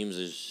top teams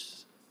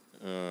is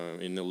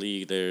in the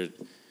league.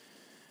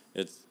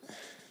 It's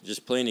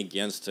just playing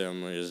against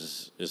them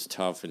is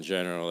tough in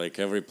general. Like,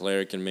 every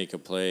player can make a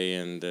play,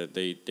 and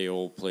they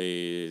all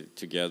play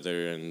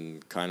together,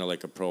 and kind of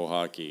like a pro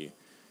hockey.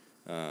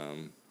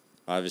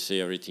 Obviously,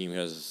 every team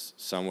has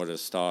somewhat a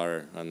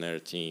star on their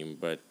team,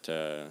 but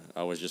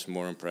I was just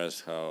more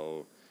impressed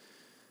how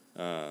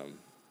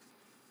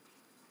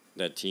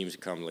that teams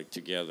come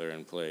together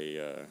and play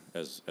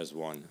as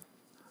one.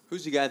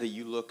 Who's the guy that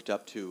you looked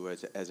up to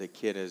as a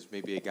kid, as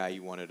maybe a guy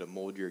you wanted to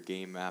mold your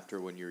game after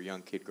when you were a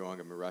young kid growing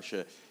up in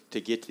Russia to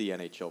get to the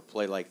NHL,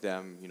 play like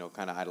them,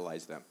 kind of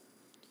idolize them?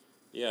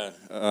 Yeah,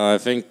 I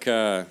think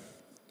Pavel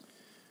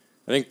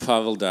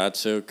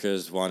Datsyuk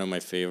is one of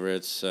my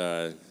favorites.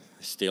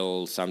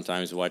 Still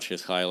sometimes watch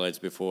his highlights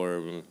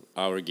before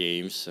our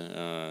games.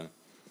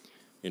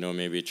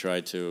 Maybe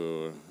try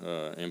to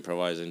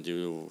improvise and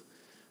do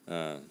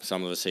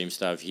some of the same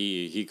stuff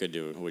he could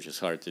do, which is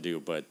hard to do.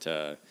 But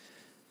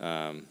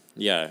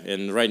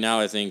and right now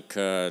I think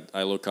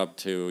I look up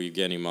to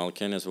Evgeny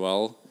Malkin as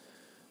well.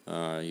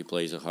 He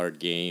plays a hard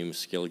game,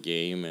 skill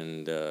game,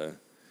 and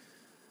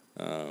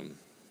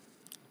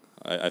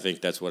I think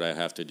that's what I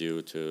have to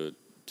do to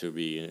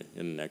be in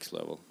the next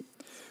level.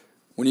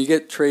 When you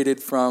get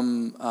traded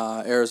from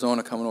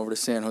Arizona coming over to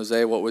San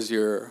Jose, what was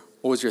your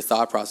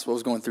thought process? What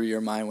was going through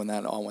your mind when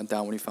that all went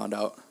down, when you found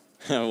out?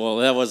 Well,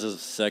 that was a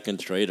second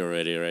trade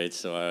already, right?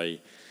 So I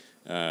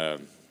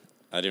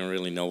didn't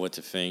really know what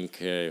to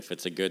think. If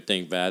it's a good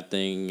thing, bad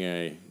thing.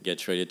 Get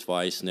traded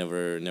twice.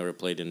 Never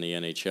played in the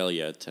NHL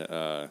yet,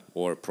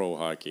 or pro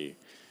hockey.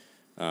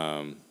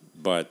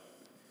 But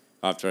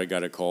after I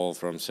got a call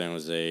from San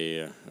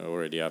Jose,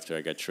 already after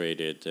I got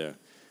traded,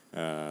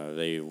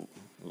 they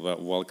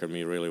welcomed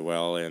me really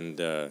well, and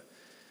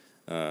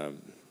and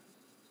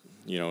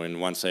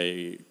once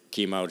I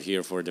came out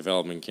here for a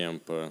development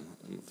camp the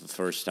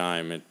first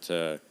time,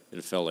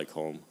 it felt like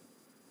home.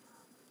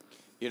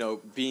 you know,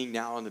 being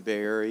now in the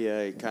Bay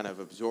Area, kind of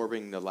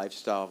absorbing the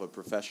lifestyle of a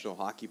professional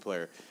hockey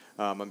player,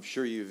 I'm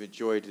sure you've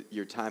enjoyed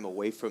your time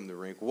away from the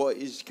rink. What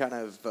is kind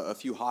of a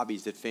few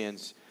hobbies that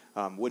fans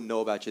wouldn't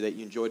know about you that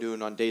you enjoy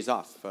doing on days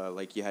off,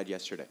 like you had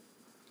yesterday?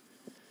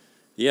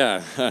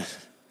 Yeah,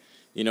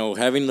 you know,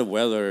 having the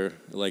weather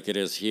like it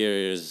is here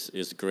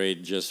is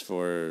great just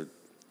for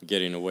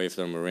getting away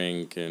from the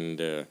rink and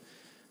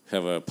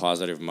have a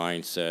positive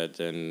mindset.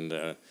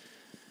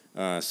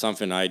 And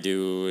something I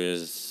do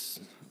is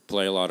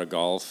play a lot of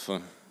golf.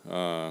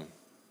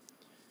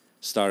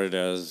 Started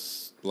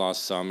as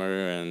last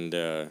summer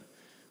and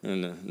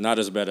not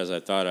as bad as I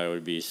thought I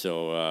would be,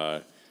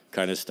 so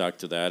kind of stuck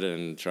to that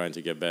and trying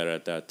to get better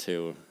at that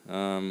too.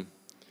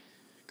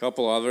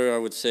 Couple other, I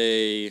would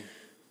say,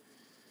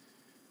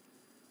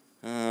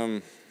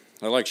 I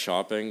like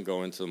shopping,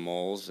 going to the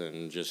malls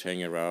and just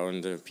hanging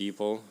around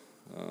people.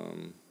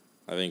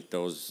 I think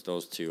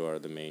those two are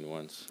the main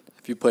ones.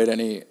 Have you played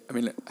any, I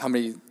mean, how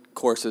many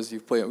courses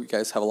you've played? You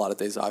guys have a lot of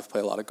days off,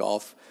 play a lot of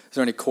golf. Is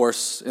there any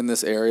course in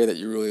this area that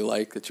you really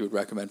like that you would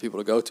recommend people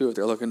to go to if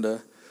they're looking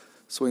to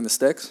swing the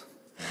sticks?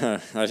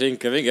 I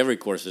think every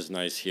course is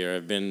nice here.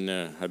 I've been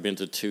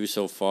to two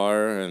so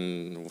far,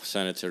 and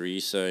Santa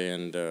Teresa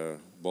and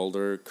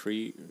Boulder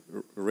Creek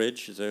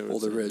Ridge. Is that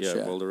Boulder Ridge,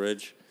 yeah. Boulder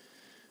Ridge.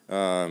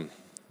 I'm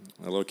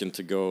looking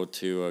to go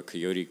to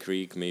Coyote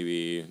Creek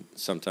maybe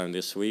sometime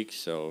this week.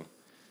 So,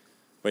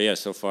 but yeah,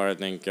 so far I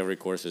think every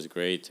course is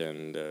great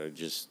and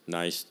just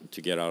nice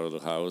to get out of the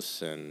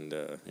house and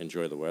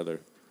enjoy the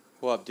weather.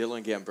 We'll have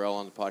Dylan Gambrell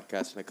on the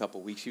podcast in a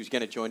couple weeks. He was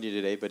going to join you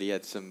today, but he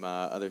had some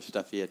other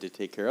stuff he had to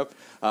take care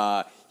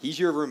of. He's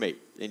your roommate,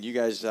 and you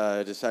guys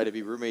decided to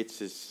be roommates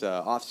this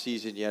off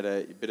season. You had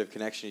a bit of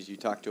connection as you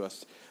talked to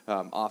us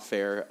off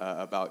air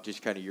about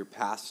just kind of your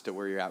past to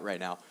where you're at right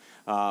now.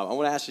 I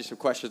want to ask you some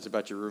questions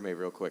about your roommate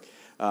real quick.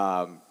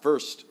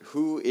 First,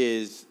 who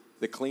is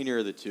the cleaner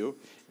of the two,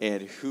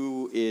 and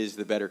who is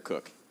the better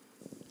cook?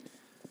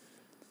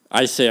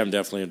 I say I'm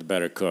definitely the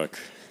better cook.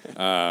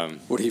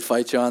 Would he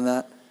fight you on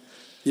that?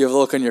 You have a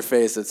look on your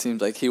face that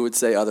seems like he would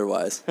say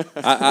otherwise.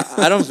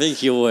 I don't think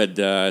he would.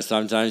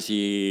 Sometimes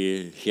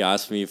he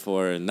asks me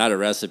for not a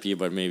recipe,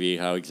 but maybe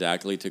how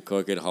exactly to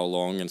cook it, how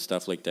long and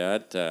stuff like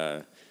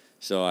that.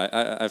 So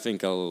I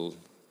think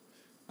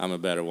I'm a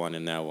better one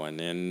in that one.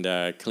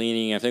 And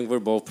cleaning, I think we're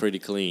both pretty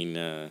clean.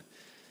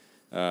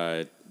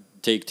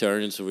 Take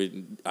turns.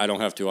 I don't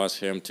have to ask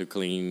him to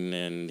clean,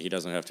 and he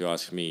doesn't have to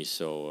ask me.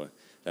 So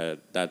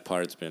that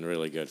part's been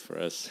really good for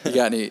us. You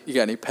got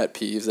any pet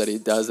peeves that he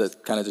does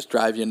that kind of just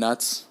drive you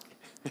nuts?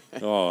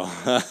 Oh.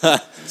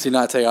 Does he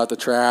not take out the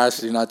trash?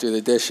 Does he not do the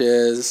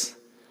dishes?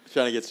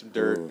 Trying to get some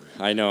dirt. Ooh,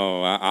 I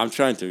know. I'm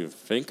trying to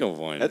think of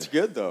one. That's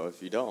good, though,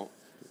 if you don't.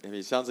 I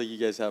mean, it sounds like you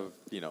guys have,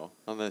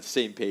 on the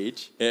same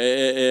page.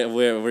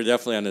 We're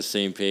definitely on the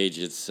same page.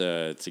 It's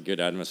a good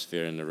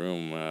atmosphere in the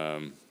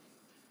room.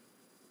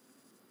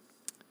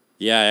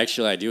 Yeah,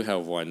 actually, I do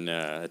have one.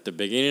 At the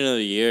beginning of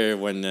the year,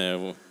 when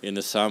in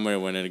the summer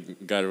when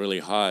it got really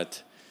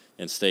hot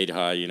and stayed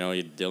hot,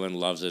 Dylan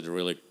loves it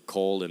really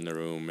cold in the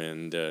room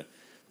and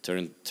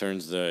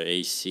turns the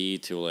AC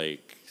to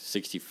like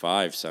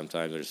 65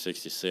 sometimes or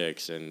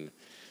 66. And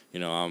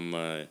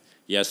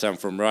I'm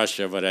from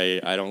Russia, but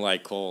I don't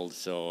like cold,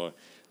 so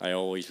I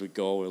always would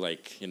go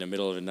like in the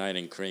middle of the night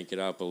and crank it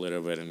up a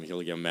little bit, and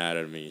he'll get mad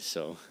at me.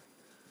 So.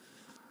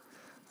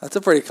 That's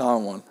a pretty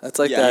common one. That's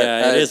like that.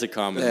 Yeah, it is a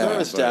common one.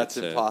 Thermostat's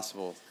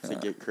impossible to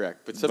get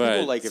correct, but some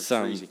people like it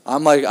freezing.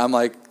 I'm like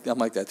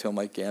that too. I'm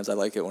like Gams. I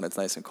like it when it's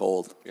nice and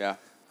cold. Yeah.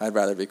 I'd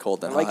rather be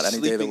cold than hot any day of the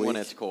week. I like sleeping when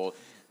it's cold.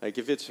 Like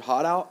if it's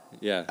hot out,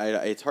 yeah,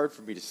 it's hard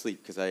for me to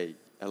sleep because I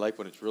like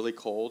when it's really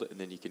cold and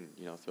then you can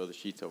throw the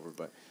sheets over.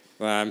 But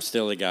well, I'm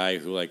still a guy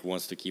who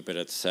wants to keep it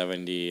at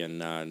 70 and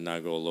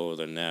not go lower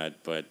than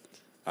that. But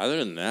other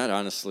than that,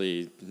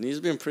 honestly, he's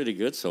been pretty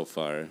good so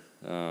far.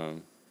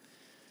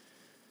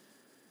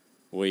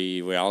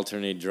 We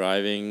alternate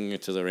driving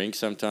to the rink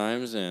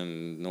sometimes,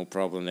 and no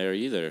problem there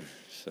either.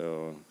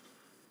 So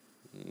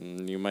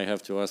you might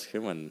have to ask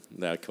him on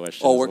that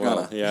question. Oh, we're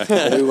gonna.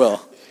 Yeah, we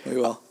will.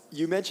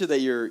 You mentioned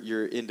that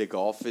you're into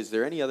golf. Is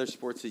there any other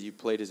sports that you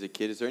played as a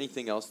kid? Is there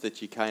anything else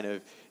that you kind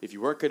of, if you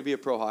weren't going to be a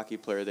pro hockey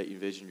player, that you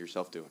envisioned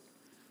yourself doing?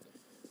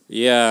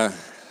 Yeah,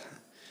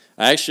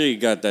 I actually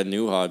got that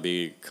new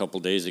hobby a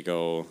couple days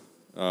ago.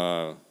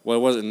 Well, it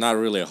wasn't not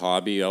really a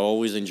hobby. I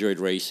always enjoyed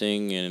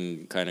racing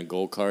and kind of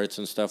go-karts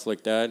and stuff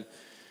like that.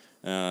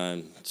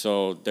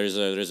 So there's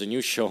a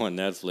new show on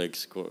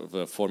Netflix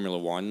called Formula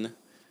One.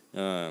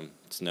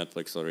 It's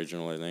Netflix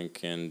original, I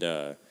think, and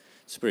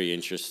it's pretty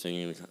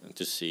interesting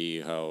to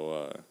see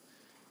how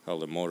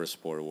the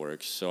motorsport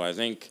works. So I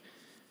think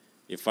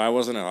if I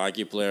wasn't a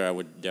hockey player, I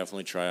would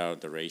definitely try out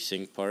the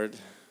racing part.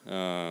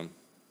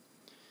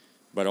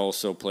 But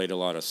also played a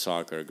lot of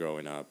soccer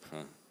growing up.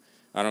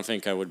 I don't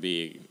think I would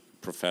be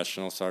a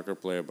professional soccer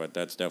player, but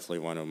that's definitely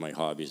one of my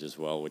hobbies as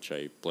well, which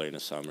I play in the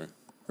summer.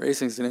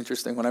 Racing's an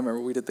interesting one. I remember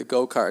we did the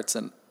go-karts,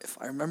 and if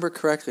I remember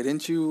correctly,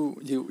 didn't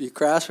you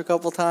crash a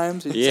couple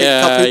times? You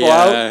cut people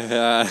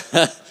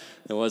out?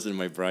 It wasn't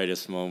my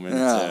brightest moment.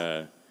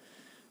 Yeah.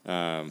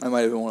 I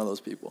might have been one of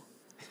those people.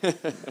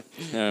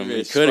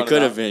 It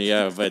could have been,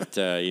 yeah. But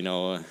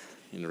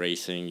in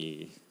racing,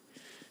 you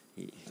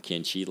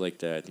can't cheat like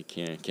that. You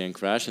can't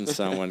crash into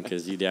someone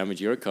because you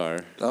damage your car.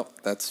 Oh,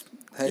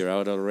 You're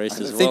out of the race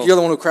as well. I think you're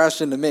the one who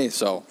crashed into me.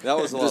 So that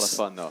was a lot of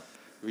fun, though.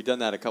 We've done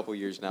that a couple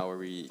years now, where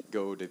we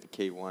go to the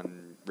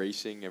K1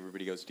 racing.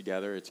 Everybody goes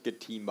together. It's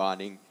good team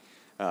bonding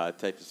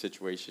type of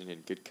situation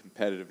and good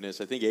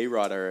competitiveness. I think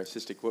A-Rod, our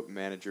assistant equipment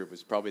manager,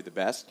 was probably the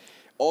best.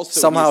 Also,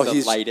 somehow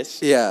he's the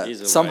lightest. Yeah, He's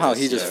the somehow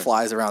lightest, he just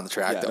flies around the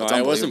track. Yeah. Though. No, It's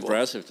it was unbelievable.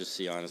 impressive to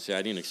see, honestly.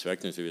 I didn't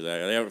expect him to do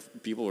that.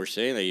 People were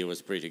saying that he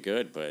was pretty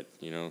good, but,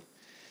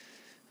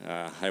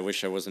 I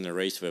wish I was in a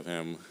race with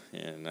him,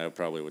 and I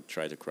probably would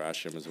try to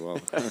crash him as well.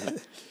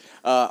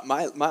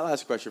 My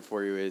last question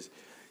for you is,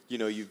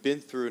 you've been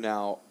through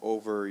now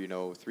over,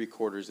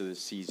 3/4 of the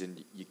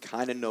season. You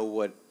kind of know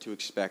what to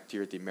expect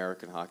here at the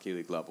American Hockey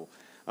League level.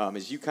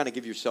 As you kind of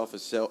give yourself a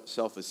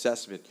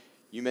self-assessment,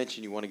 you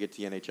mentioned you want to get to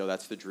the NHL.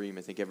 That's the dream.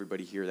 I think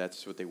everybody here,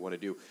 that's what they want to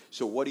do.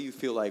 So what do you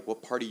feel like,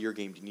 what part of your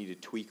game do you need to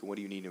tweak, and what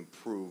do you need to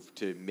improve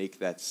to make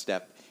that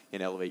step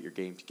and elevate your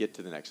game to get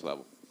to the next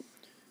level?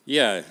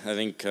 Yeah, I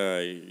think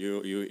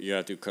you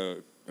have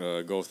to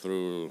go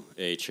through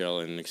AHL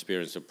and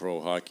experience the pro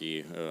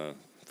hockey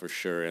for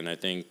sure. And I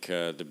think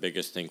the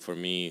biggest thing for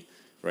me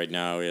right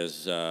now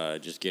is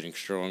just getting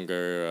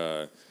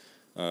stronger,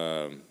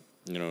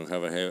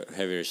 have a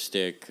heavier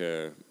stick,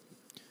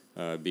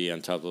 be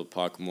on top of the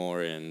puck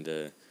more,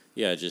 and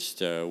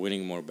just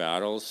winning more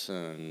battles.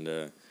 And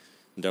I'm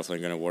definitely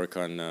going to work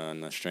on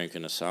the strength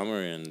in the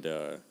summer,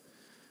 and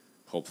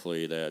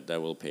hopefully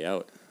that will pay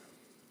out.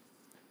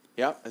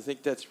 Yeah, I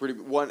think that's pretty.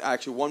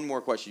 One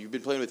more question. You've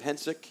been playing with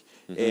Hensick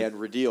and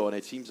Radil, and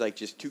it seems like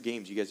just 2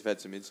 games you guys have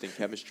had some instant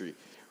chemistry.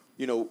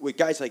 With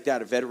guys like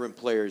that, veteran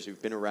players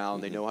who've been around,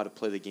 they know how to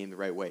play the game the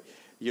right way.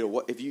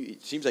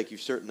 It seems like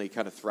you've certainly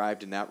kind of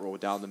thrived in that role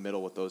down the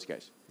middle with those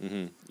guys.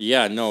 Mm-hmm.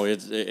 Yeah, no,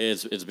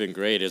 it's been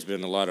great. It's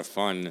been a lot of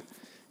fun,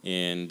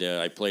 and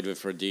I played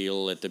with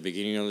Radil at the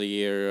beginning of the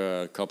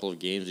year, a couple of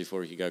games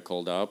before he got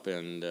called up,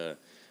 and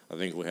I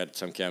think we had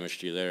some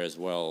chemistry there as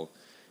well.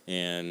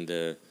 And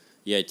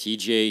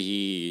TJ,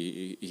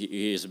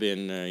 he has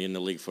been in the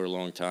league for a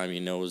long time. He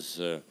knows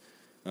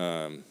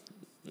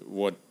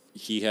what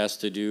he has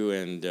to do,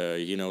 and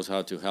he knows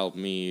how to help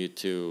me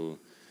to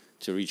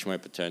reach my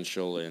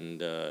potential.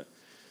 And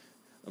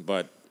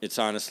but it's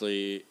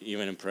honestly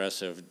even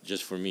impressive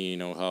just for me,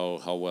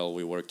 how well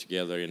we work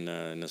together in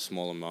a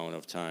small amount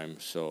of time.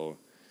 So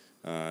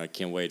I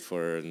can't wait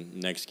for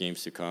next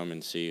games to come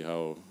and see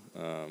how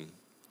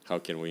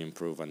can we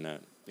improve on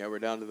that. Yeah, we're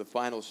down to the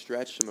final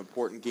stretch. Some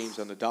important games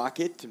on the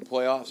docket and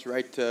playoffs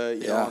right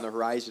on the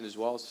horizon as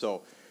well.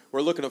 So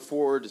we're looking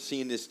forward to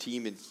seeing this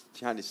team and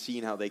kind of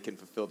seeing how they can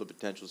fulfill the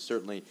potential.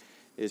 Certainly,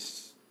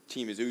 this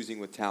team is oozing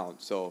with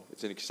talent. So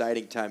it's an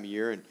exciting time of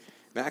year. And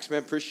Max, man,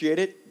 appreciate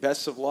it.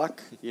 Best of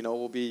luck.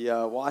 We'll be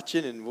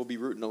watching and we'll be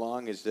rooting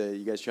along as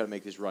you guys try to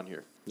make this run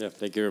here. Yeah,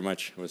 thank you very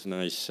much. It was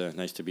nice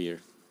to be here.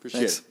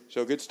 Appreciate it.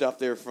 So good stuff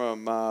there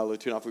from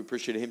Letunov. We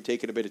appreciate him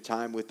taking a bit of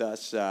time with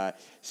us,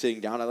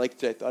 sitting down. I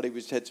thought he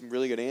had some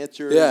really good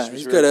answers. Yeah,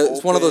 he's good.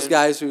 It's one of those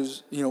guys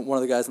who's, one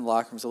of the guys in the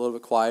locker room is a little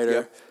bit quieter.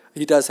 Yep.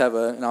 He does have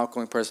an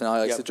outgoing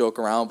personality. He likes to joke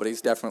around, but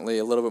he's definitely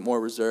a little bit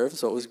more reserved.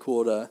 So it was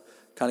cool to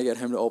kind of get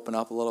him to open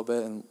up a little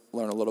bit and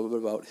learn a little bit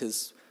about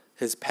his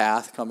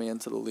path coming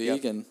into the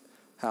league and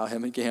how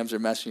him and Gams are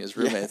meshing as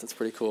roommates. That's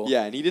pretty cool.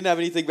 Yeah, and he didn't have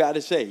anything bad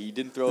to say. He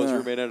didn't throw his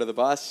roommate under the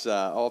bus.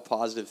 All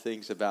positive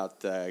things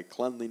about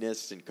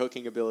cleanliness and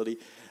cooking ability.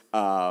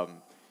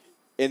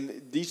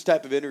 And these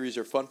type of interviews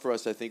are fun for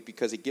us, I think,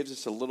 because it gives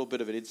us a little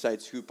bit of an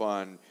inside scoop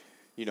on,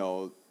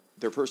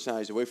 their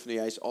personalities away from the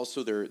ice,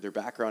 also their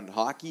background in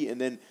hockey. And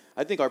then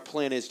I think our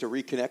plan is to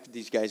reconnect with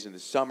these guys in the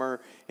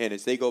summer, and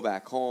as they go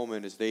back home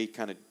and as they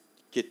kind of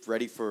get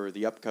ready for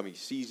the upcoming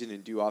season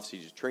and do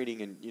off-season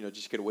training and,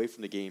 just get away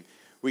from the game,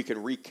 we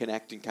can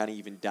reconnect and kind of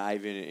even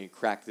dive in and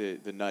crack the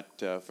nut,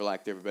 for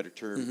lack of a better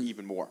term,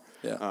 even more.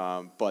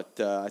 Yeah.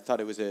 But I thought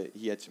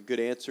he had some good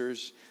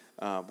answers,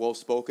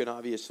 well-spoken,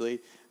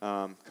 obviously,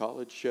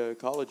 college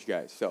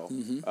guy.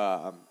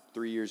 So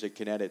 3 years at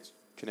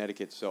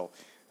Connecticut. So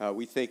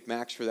we thank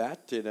Max for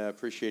that and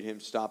appreciate him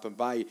stopping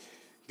by. You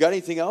got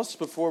anything else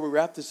before we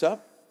wrap this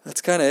up?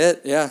 That's kind of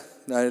it, yeah.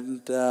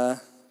 I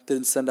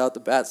didn't send out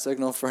the bat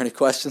signal for any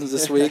questions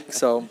this week,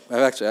 so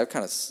I've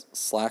kind of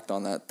slacked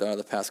on that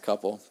the past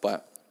couple,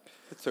 but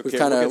it's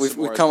okay.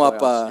 We've come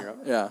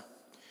up.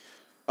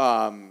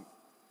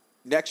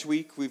 Next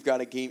week we've got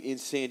a game in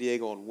San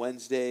Diego on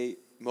Wednesday.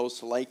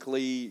 Most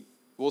likely,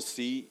 we'll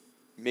see.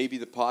 Maybe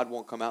the pod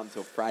won't come out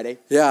until Friday.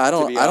 Yeah, I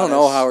don't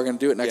know how we're gonna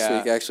do it next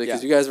week actually,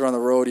 because you guys are on the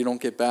road. You don't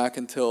get back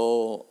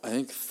until I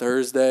think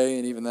Thursday,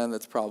 and even then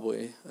that's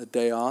probably a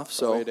day off.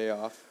 So a day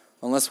off,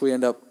 unless we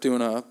end up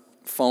doing a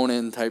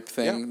phone-in type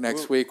thing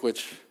next week,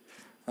 which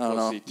I don't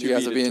know. You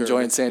guys will be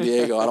enjoying San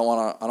Diego. I don't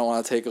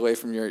want to take away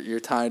from your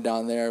time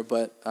down there,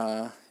 but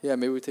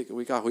maybe we take a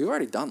week off. We've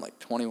already done like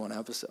 21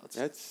 episodes.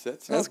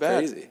 That's not bad.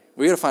 Crazy.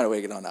 We got to find a way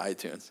to get on to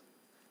iTunes.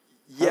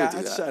 Yeah,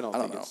 do that. I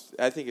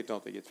don't think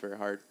it's very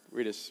hard.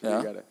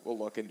 We'll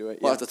look into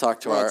it. We'll have to talk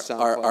to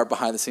our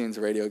behind the scenes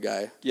radio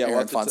guy,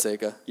 Aaron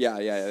Fonseca. Yeah,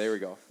 there we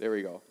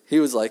go. He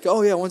was like,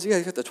 "Oh yeah, once you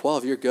guys get to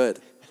 12, you're good."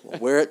 Well,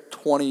 we're at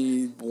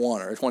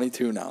 21 or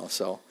 22 now,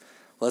 so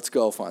let's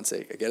go,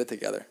 Fonseca. Get it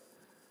together.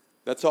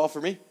 That's all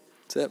for me.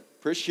 That's it.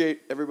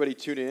 Appreciate everybody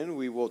tuning in.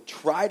 We will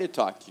try to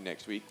talk to you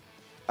next week.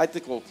 I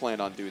think we'll plan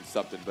on doing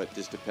something, but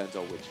just depends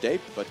on which day.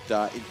 But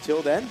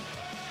until then,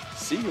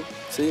 see you.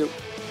 See you.